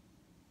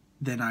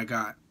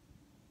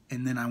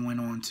I went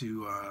on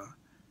to,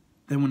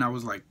 then when I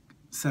was like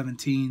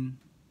 17,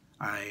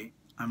 I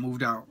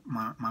moved out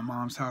my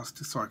mom's house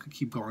so I could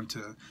keep going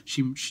to,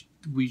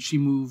 she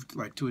moved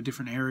like to a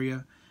different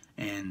area,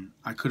 and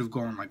I could have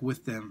gone like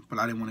with them, but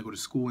I didn't want to go to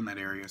school in that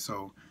area.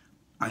 So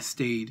I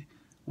stayed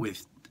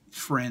with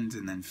friends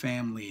and then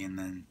family, and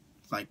then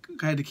like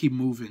I had to keep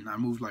moving. I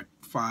moved like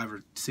 5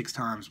 or 6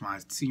 times my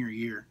senior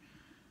year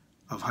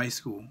of high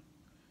school.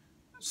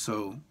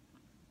 So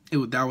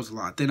that was a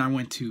lot. Then I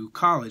went to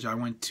college. I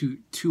went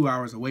 2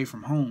 hours away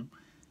from home,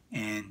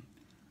 and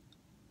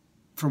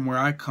from where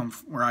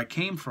I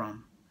came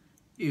from,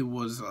 it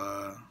was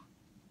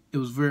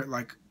very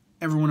like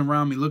everyone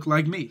around me looked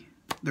like me.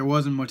 There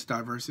wasn't much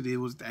diversity. It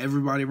was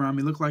everybody around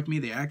me looked like me.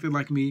 They acted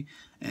like me,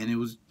 and it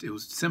was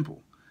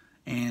simple.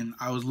 and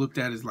I was looked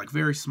at as like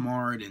very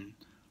smart, and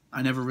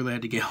I never really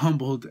had to get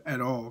humbled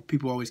at all.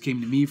 People always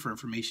came to me for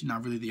information,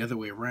 not really the other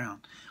way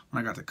around.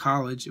 When I got to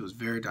college, it was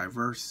very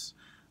diverse.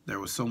 There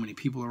was so many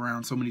people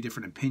around, so many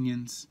different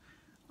opinions.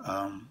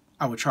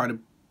 I would try to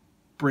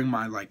bring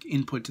my like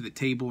input to the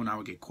table, and I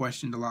would get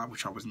questioned a lot,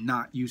 which I was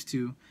not used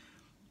to.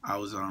 I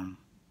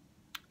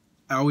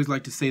always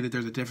like to say that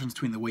there's a difference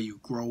between the way you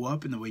grow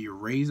up and the way you're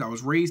raised. I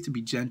was raised to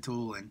be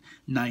gentle and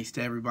nice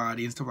to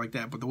everybody and stuff like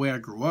that, but the way I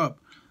grew up,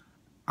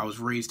 I was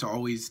raised to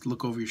always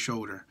look over your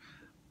shoulder.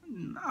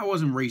 I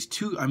wasn't raised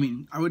to,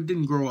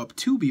 didn't grow up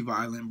to be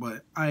violent,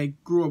 but I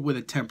grew up with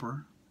a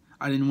temper.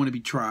 I didn't want to be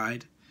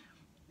tried.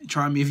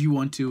 Try me if you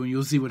want to, and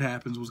you'll see what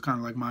happens, was kind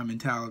of like my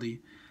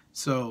mentality.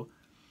 So,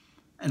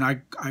 and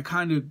I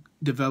kind of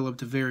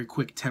developed a very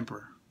quick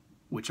temper,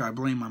 which I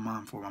blame my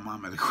mom for. My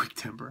mom had a quick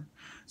temper.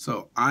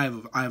 So I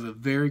have a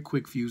very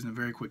quick fuse and a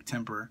very quick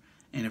temper.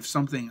 And if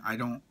something I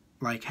don't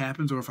like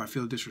happens, or if I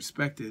feel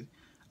disrespected,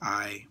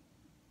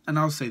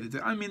 I'll say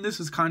that, this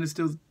is kind of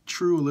still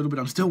true a little bit.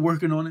 I'm still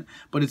working on it,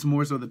 but it's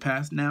more so the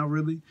past now,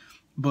 really.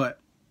 But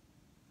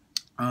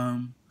I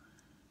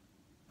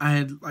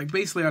had,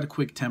 basically had a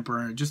quick temper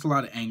and just a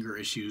lot of anger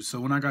issues. So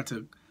when I got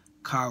to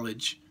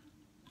college,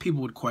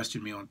 people would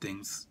question me on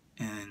things,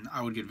 and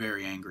I would get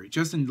very angry.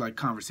 Just in,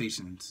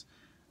 conversations,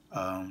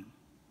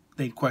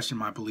 they'd question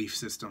my belief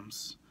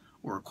systems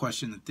or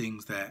question the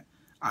things that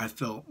I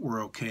felt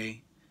were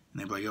okay. And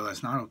they'd be like, yo,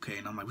 that's not okay.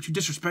 And I'm like, would you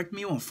disrespect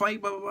me? You want to fight?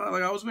 Blah, blah, blah.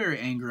 I was very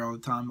angry all the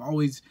time,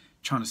 always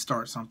trying to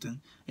start something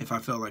if I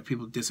felt like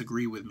people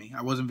disagree with me.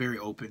 I wasn't very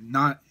open,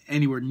 not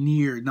anywhere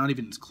near, not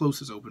even as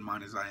close as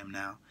open-minded as I am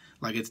now.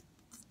 It's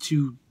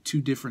two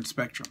different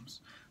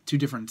spectrums, two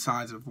different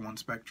sides of one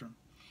spectrum.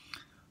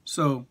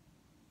 So,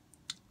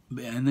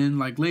 and then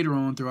later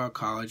on throughout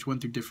college,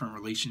 went through different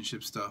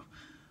relationship stuff.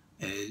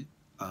 And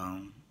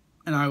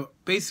I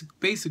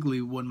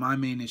basically what my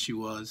main issue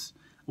was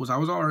I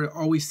was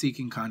always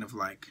seeking kind of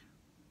I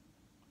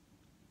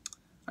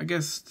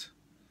guess,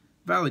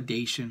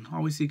 validation,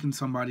 always seeking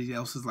somebody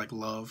else's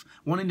love,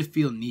 wanting to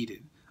feel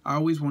needed. I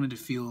always wanted to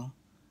feel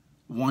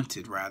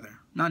wanted, rather.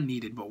 Not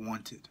needed, but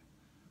wanted.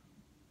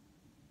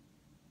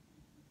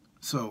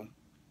 So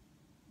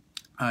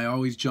I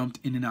always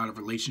jumped in and out of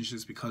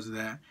relationships because of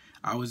that.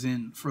 I was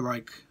in for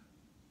I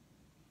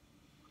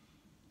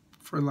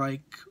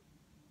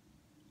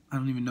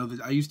don't even know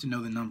I used to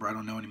know the number, I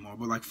don't know anymore,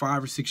 but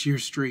 5 or 6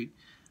 years straight,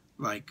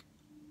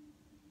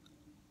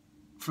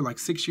 for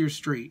 6 years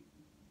straight,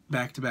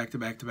 back to back to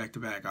back to back to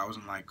back, I was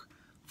in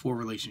 4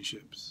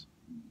 relationships.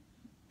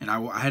 And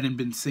I hadn't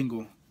been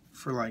single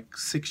for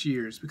 6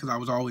 years because I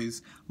was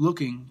always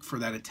looking for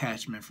that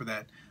attachment, for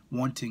that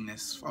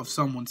wantingness of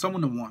someone to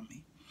want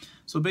me.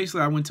 So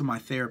basically I went to my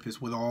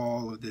therapist with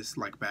all of this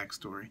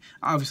backstory.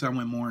 Obviously I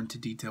went more into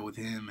detail with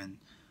him,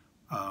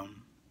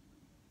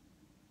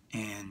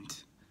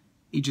 and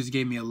he just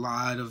gave me a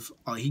lot of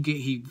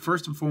he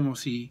first and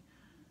foremost he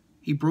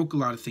broke a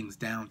lot of things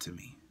down to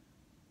me.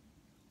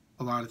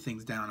 A lot of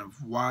things down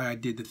of why I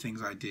did the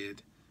things I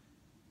did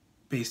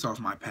based off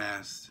my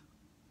past.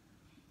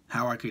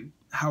 How I could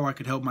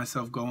help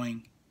myself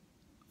going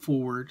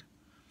forward.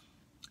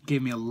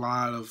 Gave me a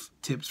lot of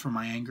tips for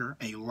my anger,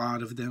 a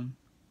lot of them,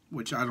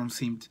 which I don't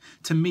seem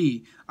to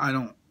me, I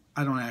don't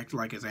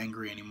act as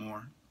angry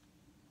anymore.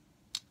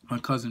 My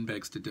cousin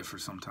begs to differ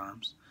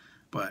sometimes,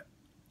 but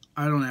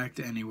I don't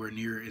act anywhere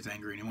near as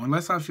angry anymore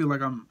unless I feel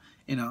like I'm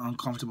in an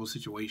uncomfortable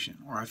situation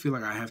or I feel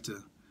like I have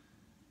to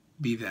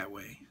be that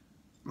way.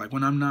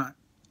 When I'm not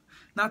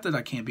that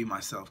I can't be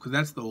myself, because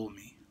that's the old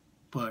me,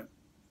 but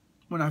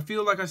when I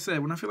feel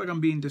when I feel like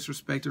I'm being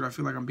disrespected, or I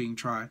feel like I'm being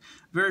tried.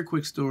 Very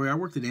quick story. I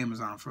worked at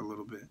Amazon for a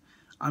little bit.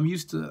 I'm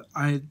used to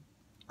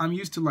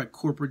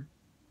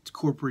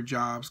corporate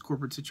jobs,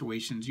 corporate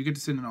situations. You get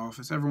to sit in an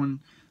office. Everyone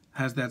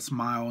has that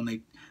smile, and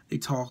they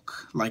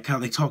talk how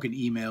they talk in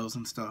emails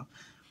and stuff.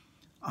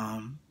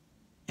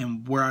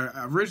 And where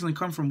I originally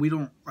come from, we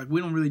don't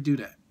really do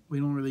that.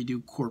 We don't really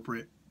do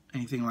corporate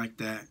anything like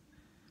that.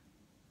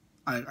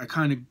 I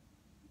kind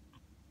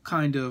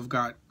of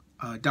got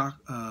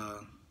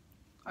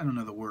I don't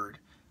know the word,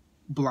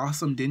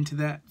 blossomed into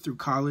that through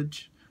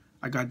college.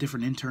 I got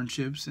different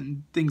internships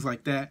and things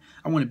like that.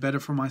 I wanted better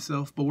for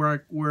myself, but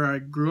where I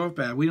grew up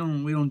at, we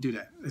don't do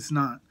that. It's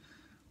not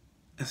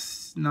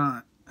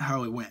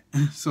how it went.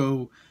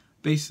 So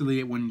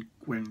basically, when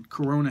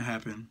Corona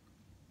happened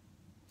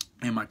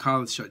and my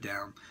college shut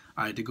down,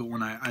 I had to go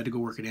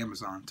work at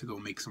Amazon to go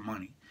make some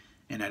money.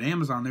 And at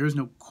Amazon, there is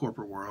no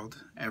corporate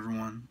world.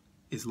 Everyone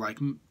is like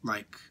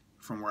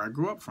from where I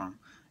grew up from.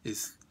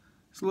 It's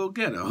a little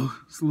ghetto.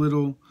 It's a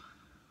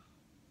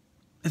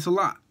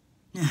lot.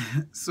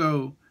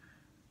 So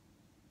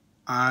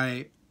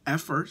at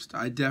first,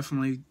 I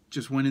definitely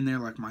just went in there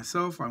like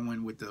myself. I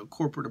went with the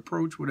corporate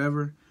approach,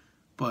 whatever.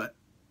 But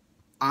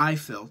I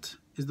felt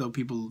as though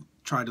people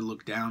tried to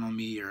look down on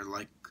me or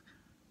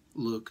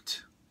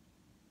looked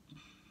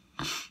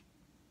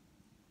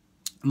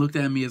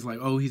at me as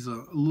oh, he's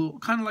a little,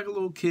 kind of like a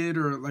little kid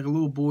or like a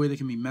little boy that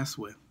can be messed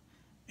with.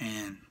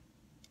 And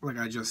like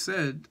I just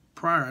said,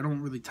 prior, I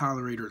don't really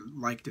tolerate or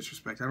like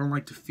disrespect. I don't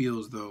like to feel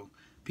as though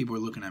people are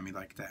looking at me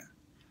like that.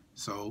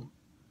 So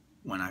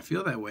when I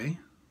feel that way,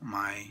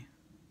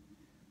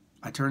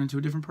 I turn into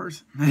a different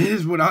person.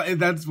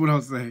 That's what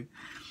I'll say.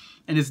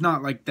 And it's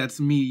not like that's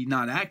me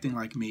not acting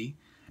like me.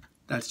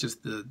 That's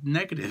just the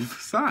negative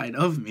side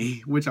of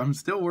me, which I'm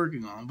still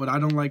working on. But I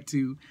don't like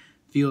to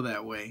feel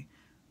that way.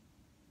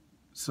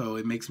 So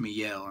it makes me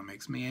yell. It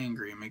makes me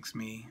angry. It makes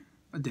me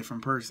a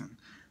different person.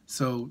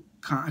 So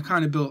I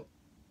kind of built,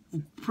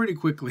 pretty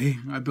quickly,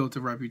 I built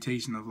a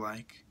reputation of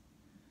like,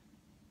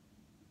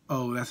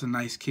 oh, that's a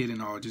nice kid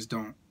and all. Just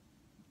don't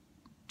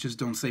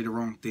say the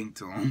wrong thing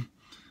to him.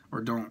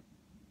 Or don't,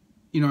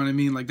 you know what I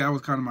mean? Like, that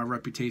was kind of my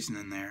reputation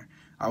in there.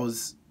 I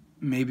was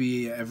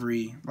maybe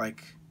every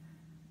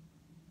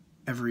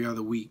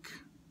other week,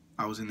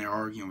 I was in there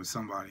arguing with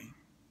somebody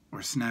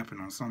or snapping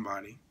on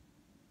somebody.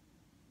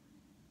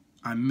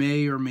 I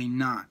may or may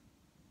not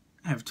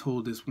have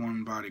told this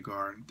one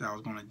bodyguard that I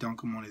was going to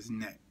dunk him on his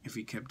neck if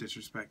he kept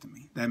disrespecting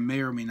me. That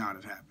may or may not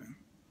have happened.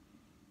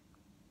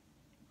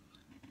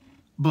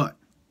 But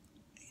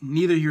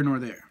neither here nor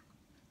there.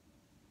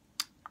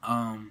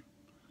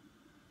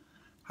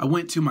 I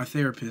went to my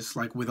therapist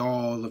like with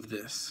all of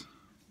this,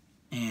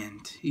 and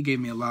he gave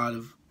me a lot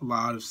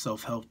of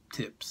self-help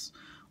tips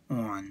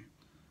on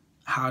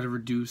how to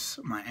reduce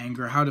my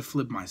anger, how to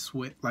flip my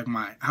switch,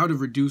 how to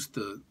reduce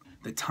the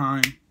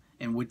time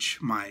in which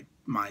my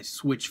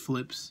switch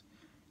flips.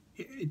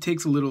 It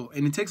takes a little,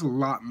 and it takes a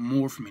lot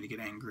more for me to get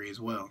angry as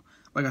well.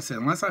 Like I said,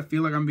 unless I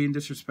feel like I'm being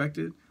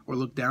disrespected or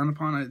looked down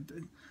upon,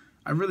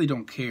 I really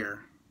don't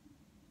care.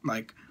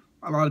 Like,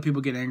 a lot of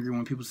people get angry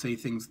when people say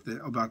things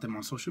about them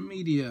on social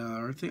media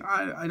or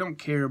I don't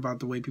care about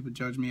the way people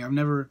judge me. I've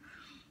never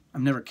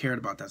cared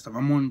about that stuff.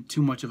 I'm on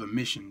too much of a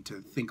mission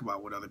to think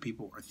about what other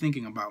people are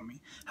thinking about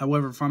me.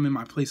 However, if I'm in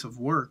my place of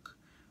work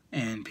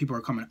and people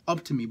are coming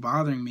up to me,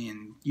 bothering me,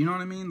 and you know what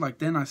I mean? Like,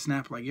 then I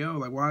snap like, yo,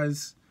 like,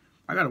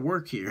 I gotta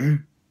work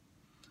here.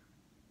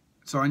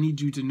 So I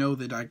need you to know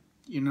that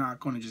you're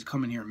not going to just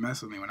come in here and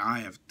mess with me when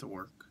I have to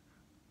work,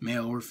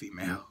 male or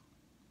female.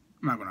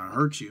 I'm not going to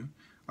hurt you.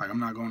 Like, I'm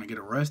not going to get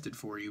arrested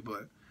for you,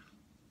 but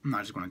I'm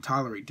not just going to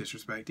tolerate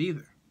disrespect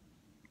either.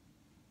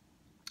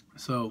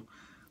 So,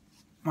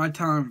 my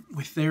time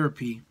with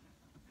therapy,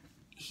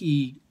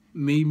 he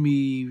made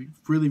me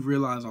really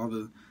realize all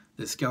the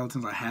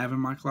skeletons I have in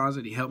my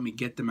closet. He helped me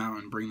get them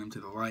out and bring them to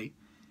the light.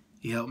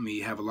 He helped me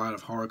have a lot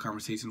of hard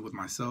conversations with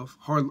myself,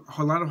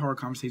 a lot of hard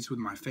conversations with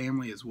my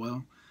family as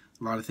well.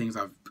 A lot of things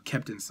I've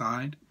kept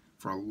inside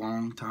for a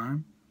long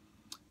time.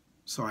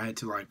 So I had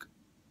to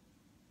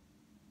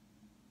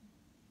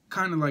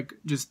kind of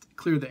just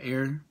clear the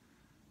air,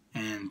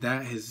 and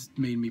that has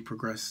made me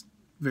progress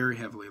very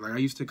heavily. Like, I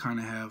used to kind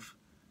of have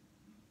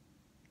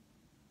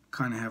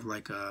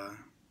like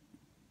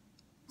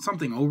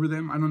something over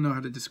them. I don't know how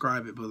to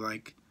describe it, but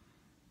like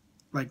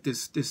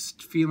this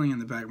feeling in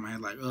the back of my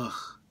head, like,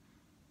 ugh,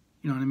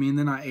 you know what I mean?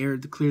 Then I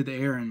cleared the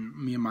air, and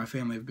me and my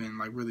family have been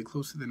like really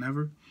closer than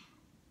ever.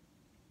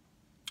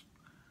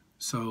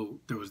 So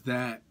there was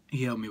that.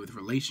 He helped me with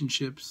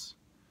relationships.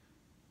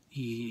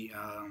 He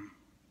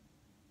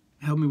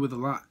helped me with a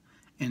lot.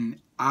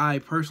 And I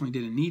personally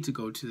didn't need to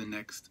go to the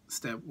next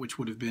step, which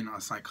would have been a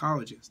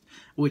psychologist,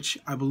 which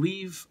I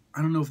believe,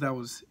 I don't know if that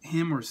was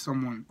him or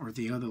someone or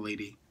the other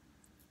lady.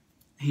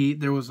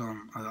 There was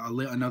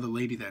another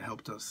lady that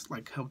helped us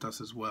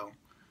as well,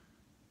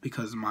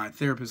 because my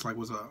therapist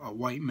was a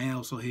white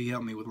male, so he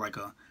helped me with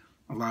a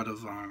lot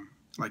of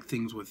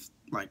things with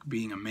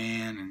being a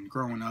man and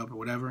growing up or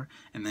whatever.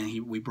 And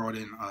then we brought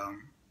in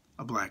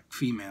a black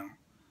female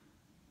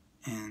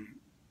and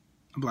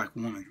a black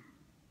woman.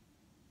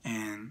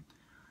 And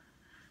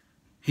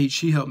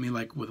she helped me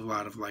with a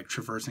lot of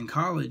traversing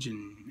college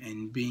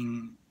and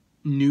being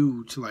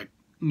new to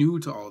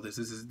all this.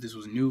 This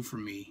was new for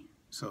me.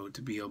 So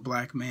to be a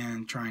black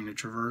man trying to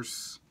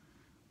traverse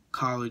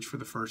college for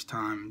the first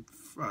time,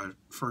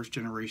 first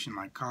generation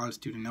college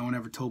student, no one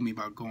ever told me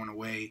about going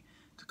away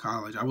to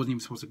college. I wasn't even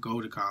supposed to go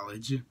to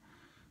college.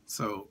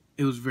 So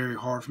it was very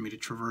hard for me to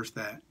traverse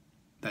that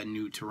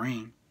new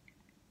terrain.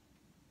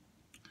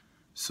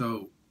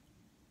 So,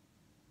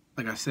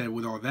 like I said,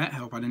 with all that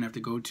help, I didn't have to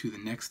go to the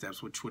next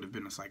steps, which would have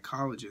been a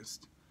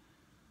psychologist.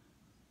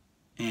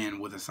 And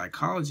with a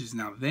psychologist,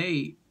 now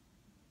they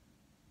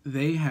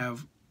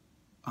have,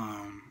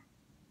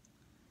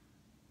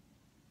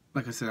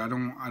 like I said, I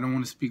don't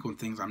want to speak on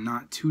things I'm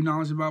not too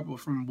knowledgeable about, but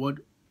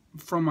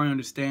from my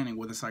understanding,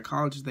 with a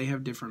psychologist, they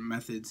have different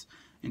methods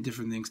and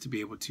different things to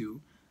be able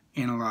to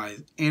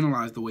analyze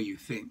the way you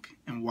think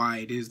and why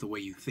it is the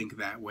way you think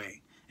that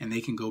way. And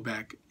they can go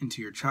back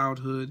into your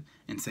childhood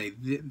and say,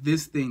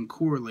 this thing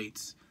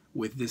correlates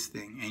with this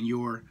thing. And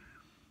your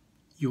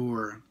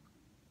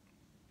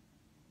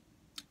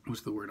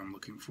what's the word I'm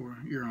looking for?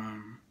 Your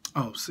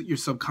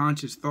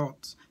subconscious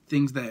thoughts,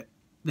 things that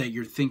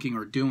you're thinking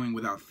or doing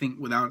without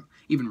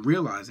even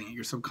realizing it.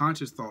 Your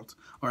subconscious thoughts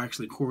are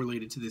actually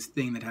correlated to this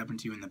thing that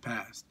happened to you in the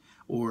past,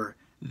 or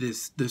the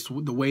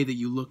way that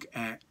you look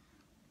at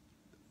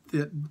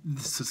the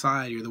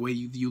society or the way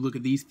you look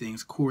at these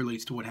things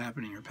correlates to what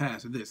happened in your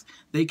past or this.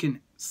 They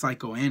can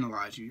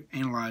psychoanalyze you,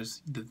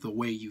 analyze the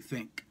way you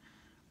think,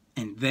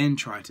 and then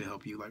try to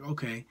help you. Like,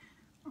 okay,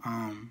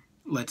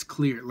 let's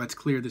clear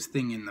this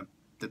thing in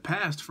the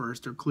past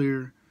first, or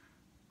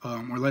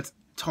or let's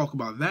talk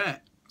about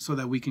that so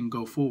that we can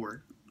go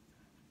forward.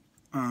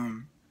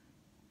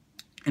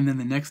 And then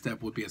the next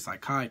step would be a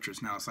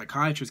psychiatrist. Now, a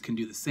psychiatrist can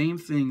do the same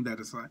thing that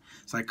a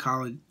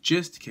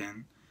psychologist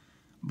can,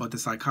 but the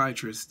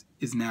psychiatrist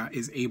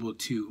is able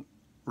to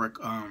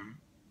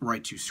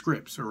write you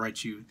scripts or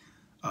write you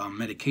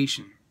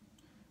medication.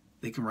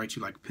 They can write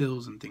you like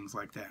pills and things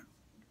like that.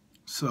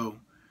 So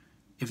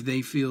if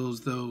they feel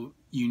as though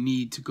you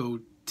need to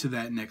go to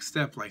that next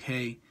step, like,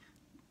 hey,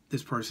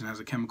 this person has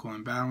a chemical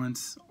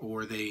imbalance,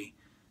 or they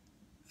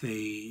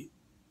you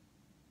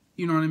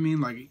know what I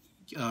mean? Like,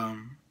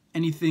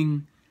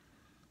 anything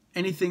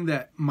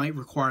that might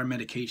require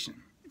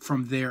medication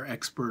from their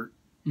expert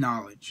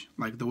knowledge,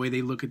 like the way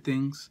they look at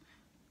things,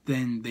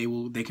 then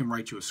they can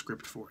write you a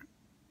script for it.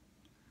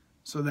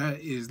 So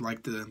that is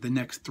like the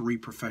next 3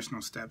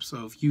 professional steps.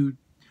 So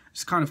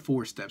it's kind of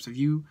 4 steps. If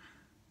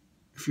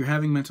you're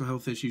having mental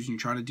health issues and you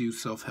try to do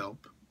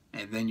self-help,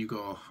 and then you go,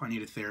 oh, I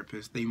need a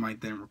therapist, they might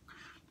then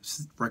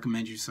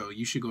recommend you, so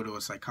you should go to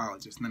a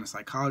psychologist. And then a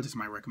psychologist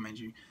might recommend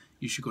you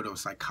should go to a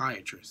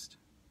psychiatrist.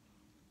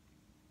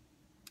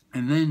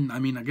 And then, I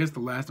mean, I guess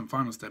the last and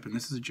final step, and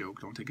this is a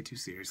joke, don't take it too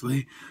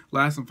seriously.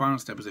 Last and final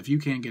step is if you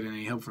can't get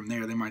any help from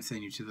there, they might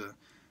send you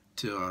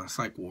to a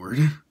psych ward,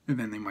 and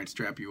then they might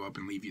strap you up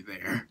and leave you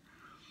there.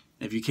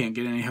 If you can't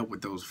get any help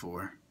with those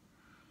 4.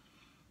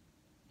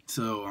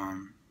 So,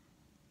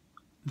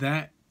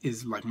 that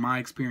is like my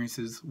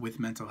experiences with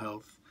mental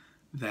health.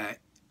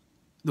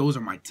 Those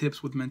are my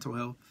tips with mental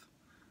health.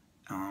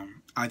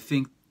 I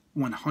think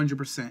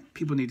 100%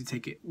 people need to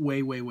take it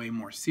way, way, way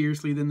more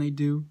seriously than they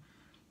do.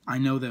 I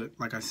know that,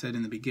 like I said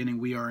in the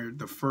beginning,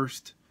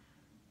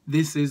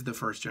 this is the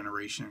first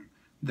generation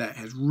that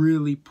has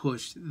really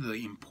pushed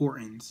the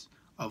importance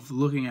of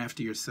looking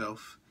after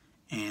yourself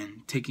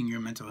and taking your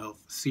mental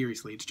health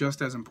seriously. It's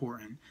just as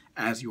important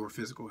as your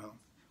physical health.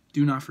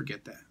 Do not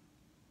forget that.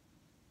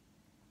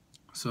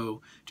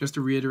 So just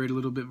to reiterate a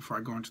little bit before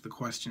I go into the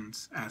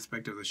questions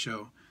aspect of the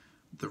show,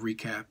 the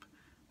recap,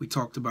 we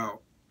talked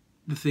about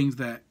the things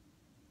that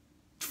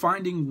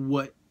finding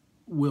what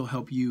will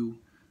help you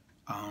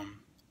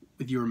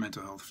with your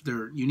mental health.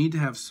 You need to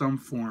have some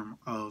form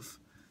of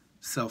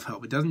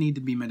self-help. It doesn't need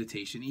to be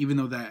meditation, even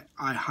though that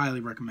I highly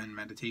recommend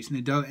meditation.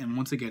 It does, and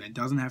once again, it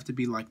doesn't have to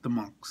be like the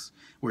monks,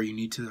 where you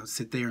need to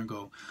sit there and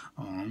go,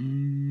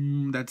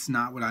 that's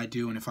not what I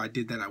do, and if I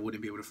did that, I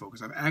wouldn't be able to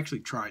focus. I've actually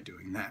tried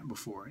doing that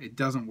before. It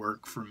doesn't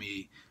work for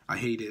me. I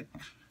hate it.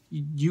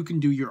 You can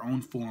do your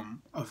own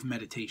form of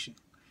meditation,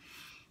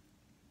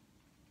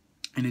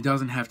 and it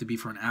doesn't have to be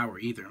for an hour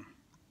either.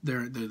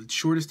 The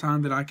shortest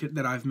time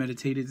that I've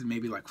meditated is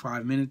maybe like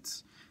 5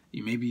 minutes.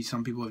 Maybe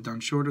some people have done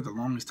shorter. The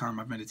longest time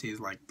I've meditated is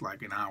like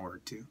an hour or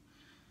 2.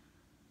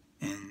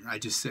 And I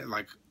just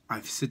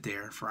sit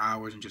there for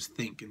hours and just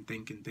think and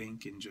think and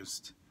think and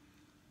just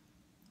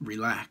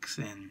relax.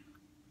 And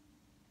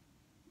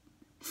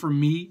for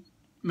me,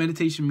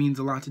 meditation means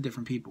a lot to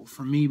different people.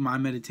 For me, my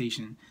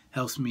meditation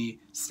helps me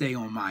stay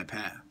on my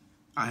path.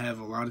 I have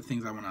a lot of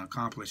things I want to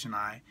accomplish, and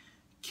I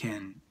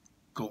can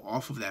go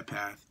off of that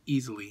path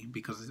easily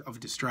because of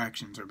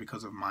distractions or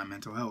because of my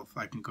mental health.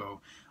 I can go,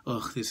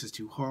 ugh, this is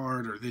too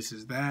hard, or this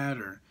is that,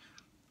 or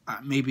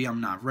maybe I'm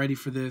not ready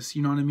for this,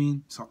 you know what I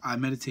mean? So I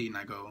meditate and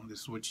I go,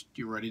 this is what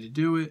you're ready to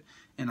do it,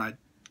 and I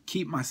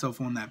keep myself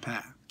on that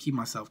path, keep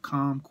myself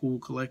calm, cool,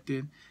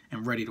 collected,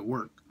 and ready to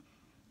work.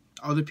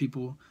 Other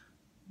people,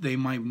 they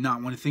might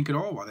not want to think at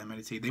all while they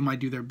meditate. They might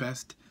do their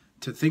best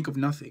to think of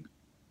nothing.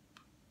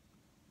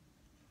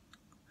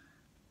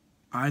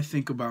 I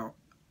think about,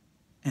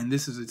 and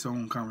this is its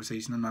own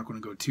conversation, I'm not going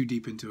to go too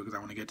deep into it because I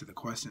want to get to the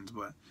questions,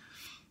 but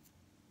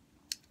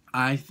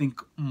I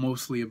think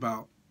mostly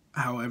about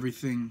how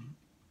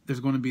there's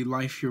going to be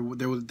life here.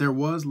 There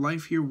was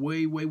life here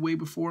way, way, way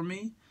before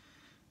me,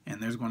 and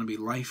there's going to be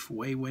life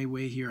way, way,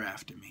 way here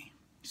after me.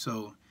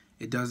 So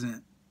it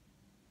doesn't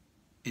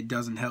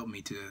help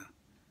me to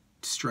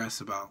stress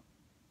about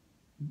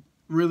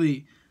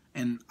really,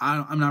 and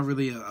I'm not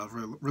really a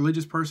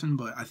religious person,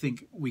 but I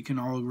think we can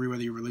all agree,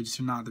 whether you're religious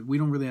or not, that we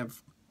don't really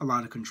have a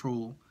lot of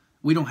control.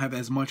 We don't have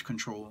as much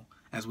control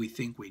as we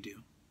think we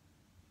do.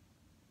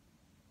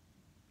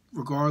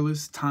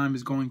 Regardless, time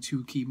is going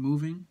to keep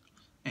moving,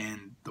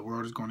 and the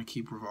world is going to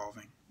keep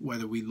revolving,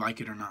 whether we like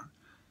it or not.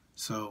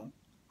 So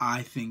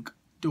I think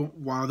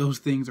while those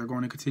things are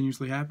going to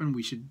continuously happen,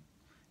 we should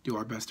do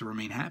our best to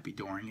remain happy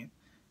during it.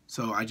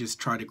 So I just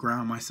try to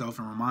ground myself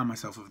and remind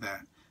myself of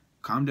that.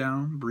 Calm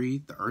down,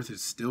 breathe. The earth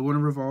is still going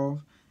to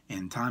revolve,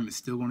 and time is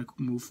still going to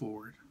move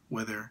forward,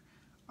 whether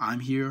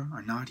I'm here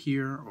or not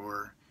here,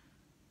 or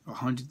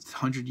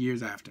 100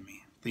 years after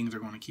me. Things are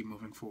going to keep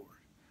moving forward.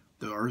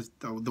 The earth,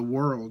 the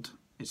world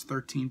is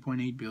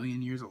 13.8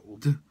 billion years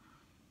old.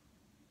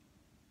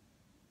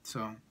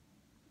 So,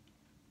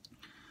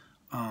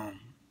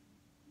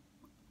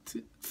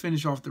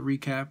 finish off the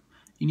recap,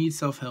 you need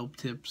self-help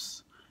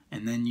tips,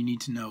 and then you need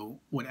to know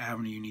what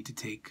avenue you need to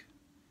take,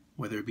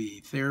 whether it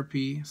be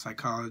therapy,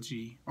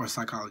 psychology, or a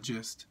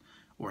psychologist,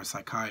 or a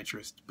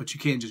psychiatrist. But you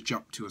can't just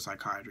jump to a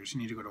psychiatrist.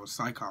 You need to go to a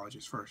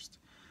psychologist first.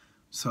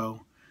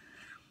 So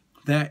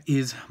that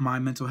is my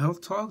mental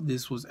health talk.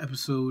 This was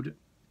episode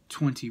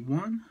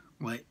 21.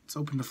 Let's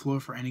open the floor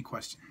for any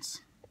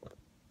questions.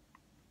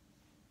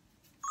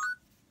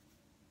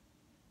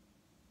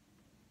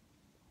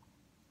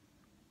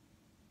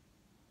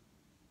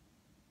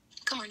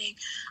 Good morning.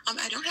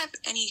 I don't have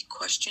any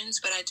questions,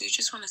 but I do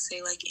just want to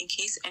say, like, in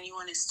case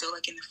anyone is still,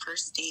 like, in the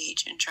first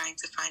stage and trying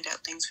to find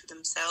out things for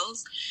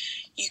themselves,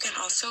 you can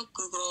also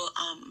Google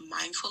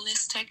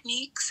mindfulness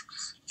techniques,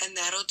 and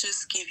that'll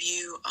just give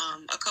you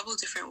a couple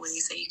different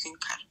ways that you can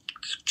kind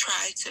of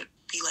try to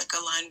be, like,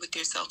 aligned with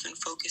yourself and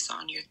focus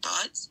on your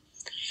thoughts.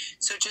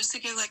 So just to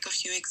give, like, a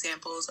few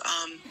examples,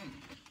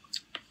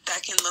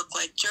 that can look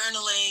like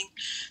journaling,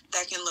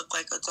 that can look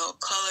like adult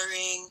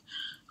coloring.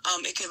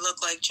 It could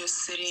look like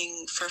just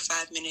sitting for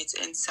 5 minutes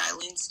in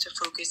silence to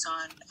focus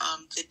on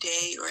the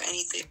day or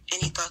any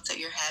thoughts that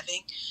you're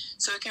having.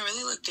 So it can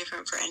really look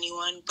different for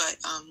anyone. But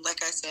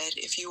like I said,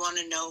 if you want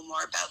to know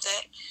more about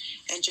that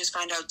and just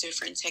find out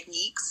different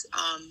techniques,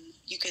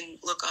 you can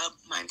look up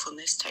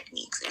mindfulness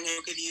techniques, and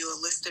it'll give you a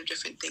list of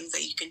different things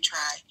that you can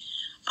try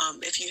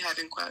if you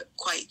haven't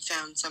quite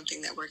found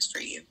something that works for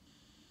you.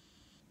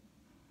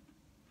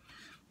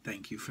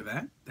 Thank you for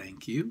that.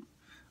 Thank you.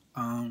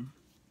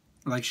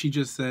 Like she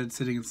just said,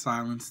 sitting in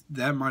silence,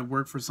 that might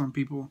work for some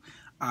people.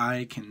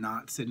 I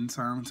cannot sit in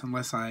silence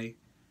unless and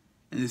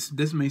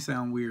this may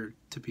sound weird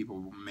to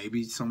people.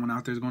 Maybe someone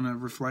out there is going to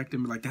reflect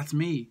and be like, that's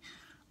me.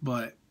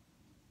 But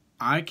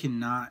I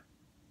cannot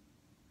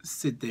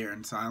sit there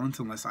in silence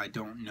unless I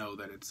don't know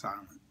that it's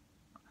silent.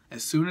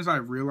 As soon as I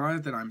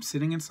realize that I'm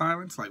sitting in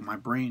silence, like my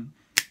brain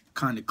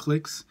kind of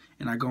clicks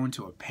and I go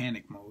into a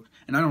panic mode.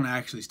 And I don't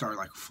actually start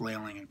like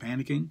flailing and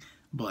panicking,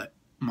 but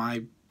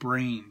my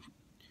brain,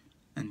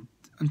 and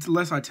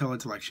unless I tell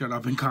it to like shut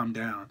up and calm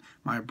down,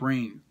 my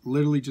brain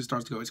literally just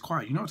starts to go, it's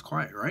quiet. You know it's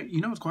quiet, right?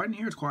 You know it's quiet in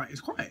here? It's quiet.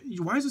 It's quiet.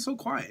 Why is it so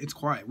quiet? It's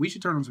quiet. We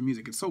should turn on some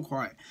music. It's so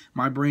quiet.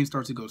 My brain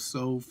starts to go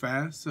so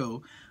fast.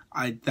 So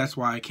that's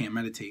why I can't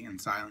meditate in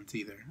silence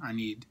either. I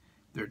need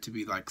there to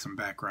be like some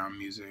background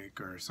music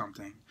or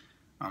something.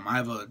 I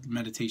have a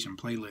meditation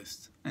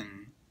playlist,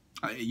 and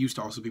it used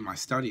to also be my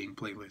studying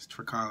playlist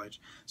for college.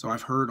 So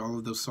I've heard all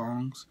of those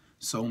songs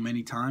so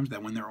many times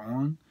that when they're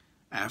on,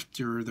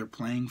 after they're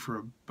playing for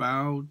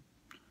about,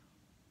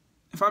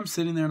 if I'm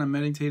sitting there and I'm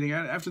meditating,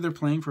 after they're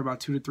playing for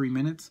about 2 to 3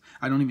 minutes,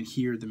 I don't even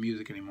hear the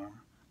music anymore.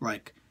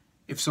 Like,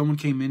 if someone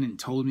came in and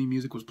told me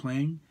music was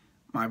playing,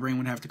 my brain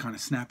would have to kind of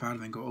snap out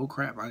of it and go, oh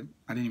crap, I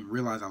didn't even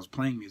realize I was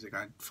playing music.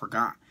 I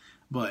forgot.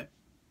 But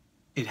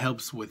it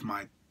helps with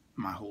my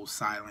whole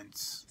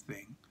silence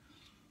thing.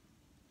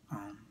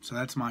 So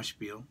that's my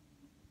spiel.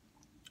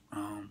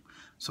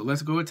 So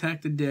let's go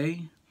attack the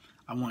day.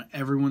 I want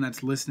everyone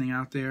that's listening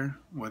out there,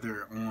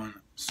 whether on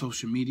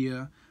social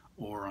media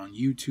or on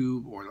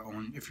YouTube or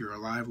if you're a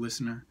live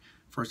listener,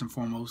 first and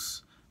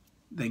foremost,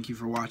 thank you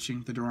for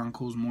watching the Duron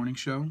Coles Morning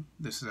Show.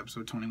 This is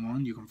episode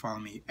 21. You can follow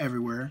me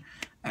everywhere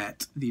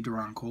at the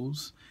Duron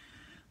Coles.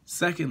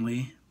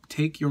 Secondly,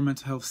 take your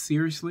mental health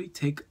seriously.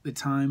 Take the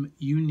time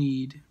you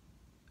need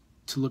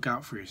to look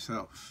out for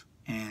yourself.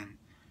 And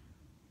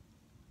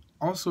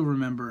also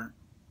remember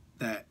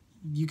that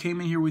you came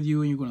in here with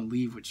you and you're going to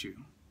leave with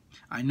you.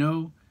 I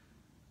know,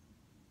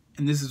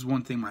 and this is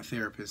one thing my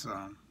therapist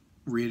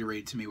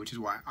reiterated to me, which is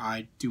why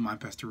I do my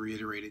best to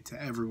reiterate it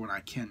to everyone I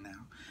can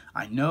now.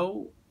 I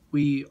know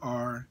we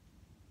are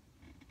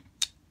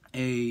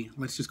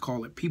let's just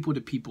call it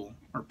people-to-people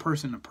or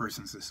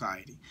person-to-person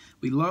society.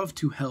 We love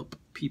to help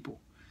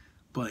people,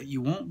 but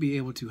you won't be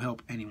able to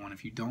help anyone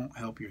if you don't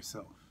help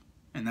yourself.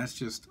 And that's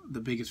just the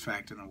biggest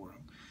fact in the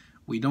world.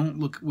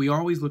 We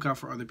always look out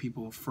for other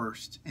people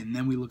first, and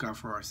then we look out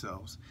for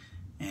ourselves.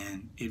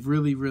 And it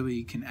really,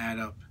 really can add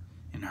up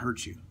and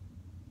hurt you.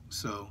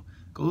 So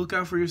go look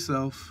out for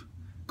yourself.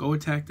 Go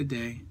attack the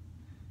day.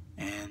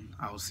 And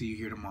I will see you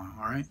here tomorrow.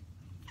 All right?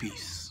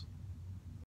 Peace.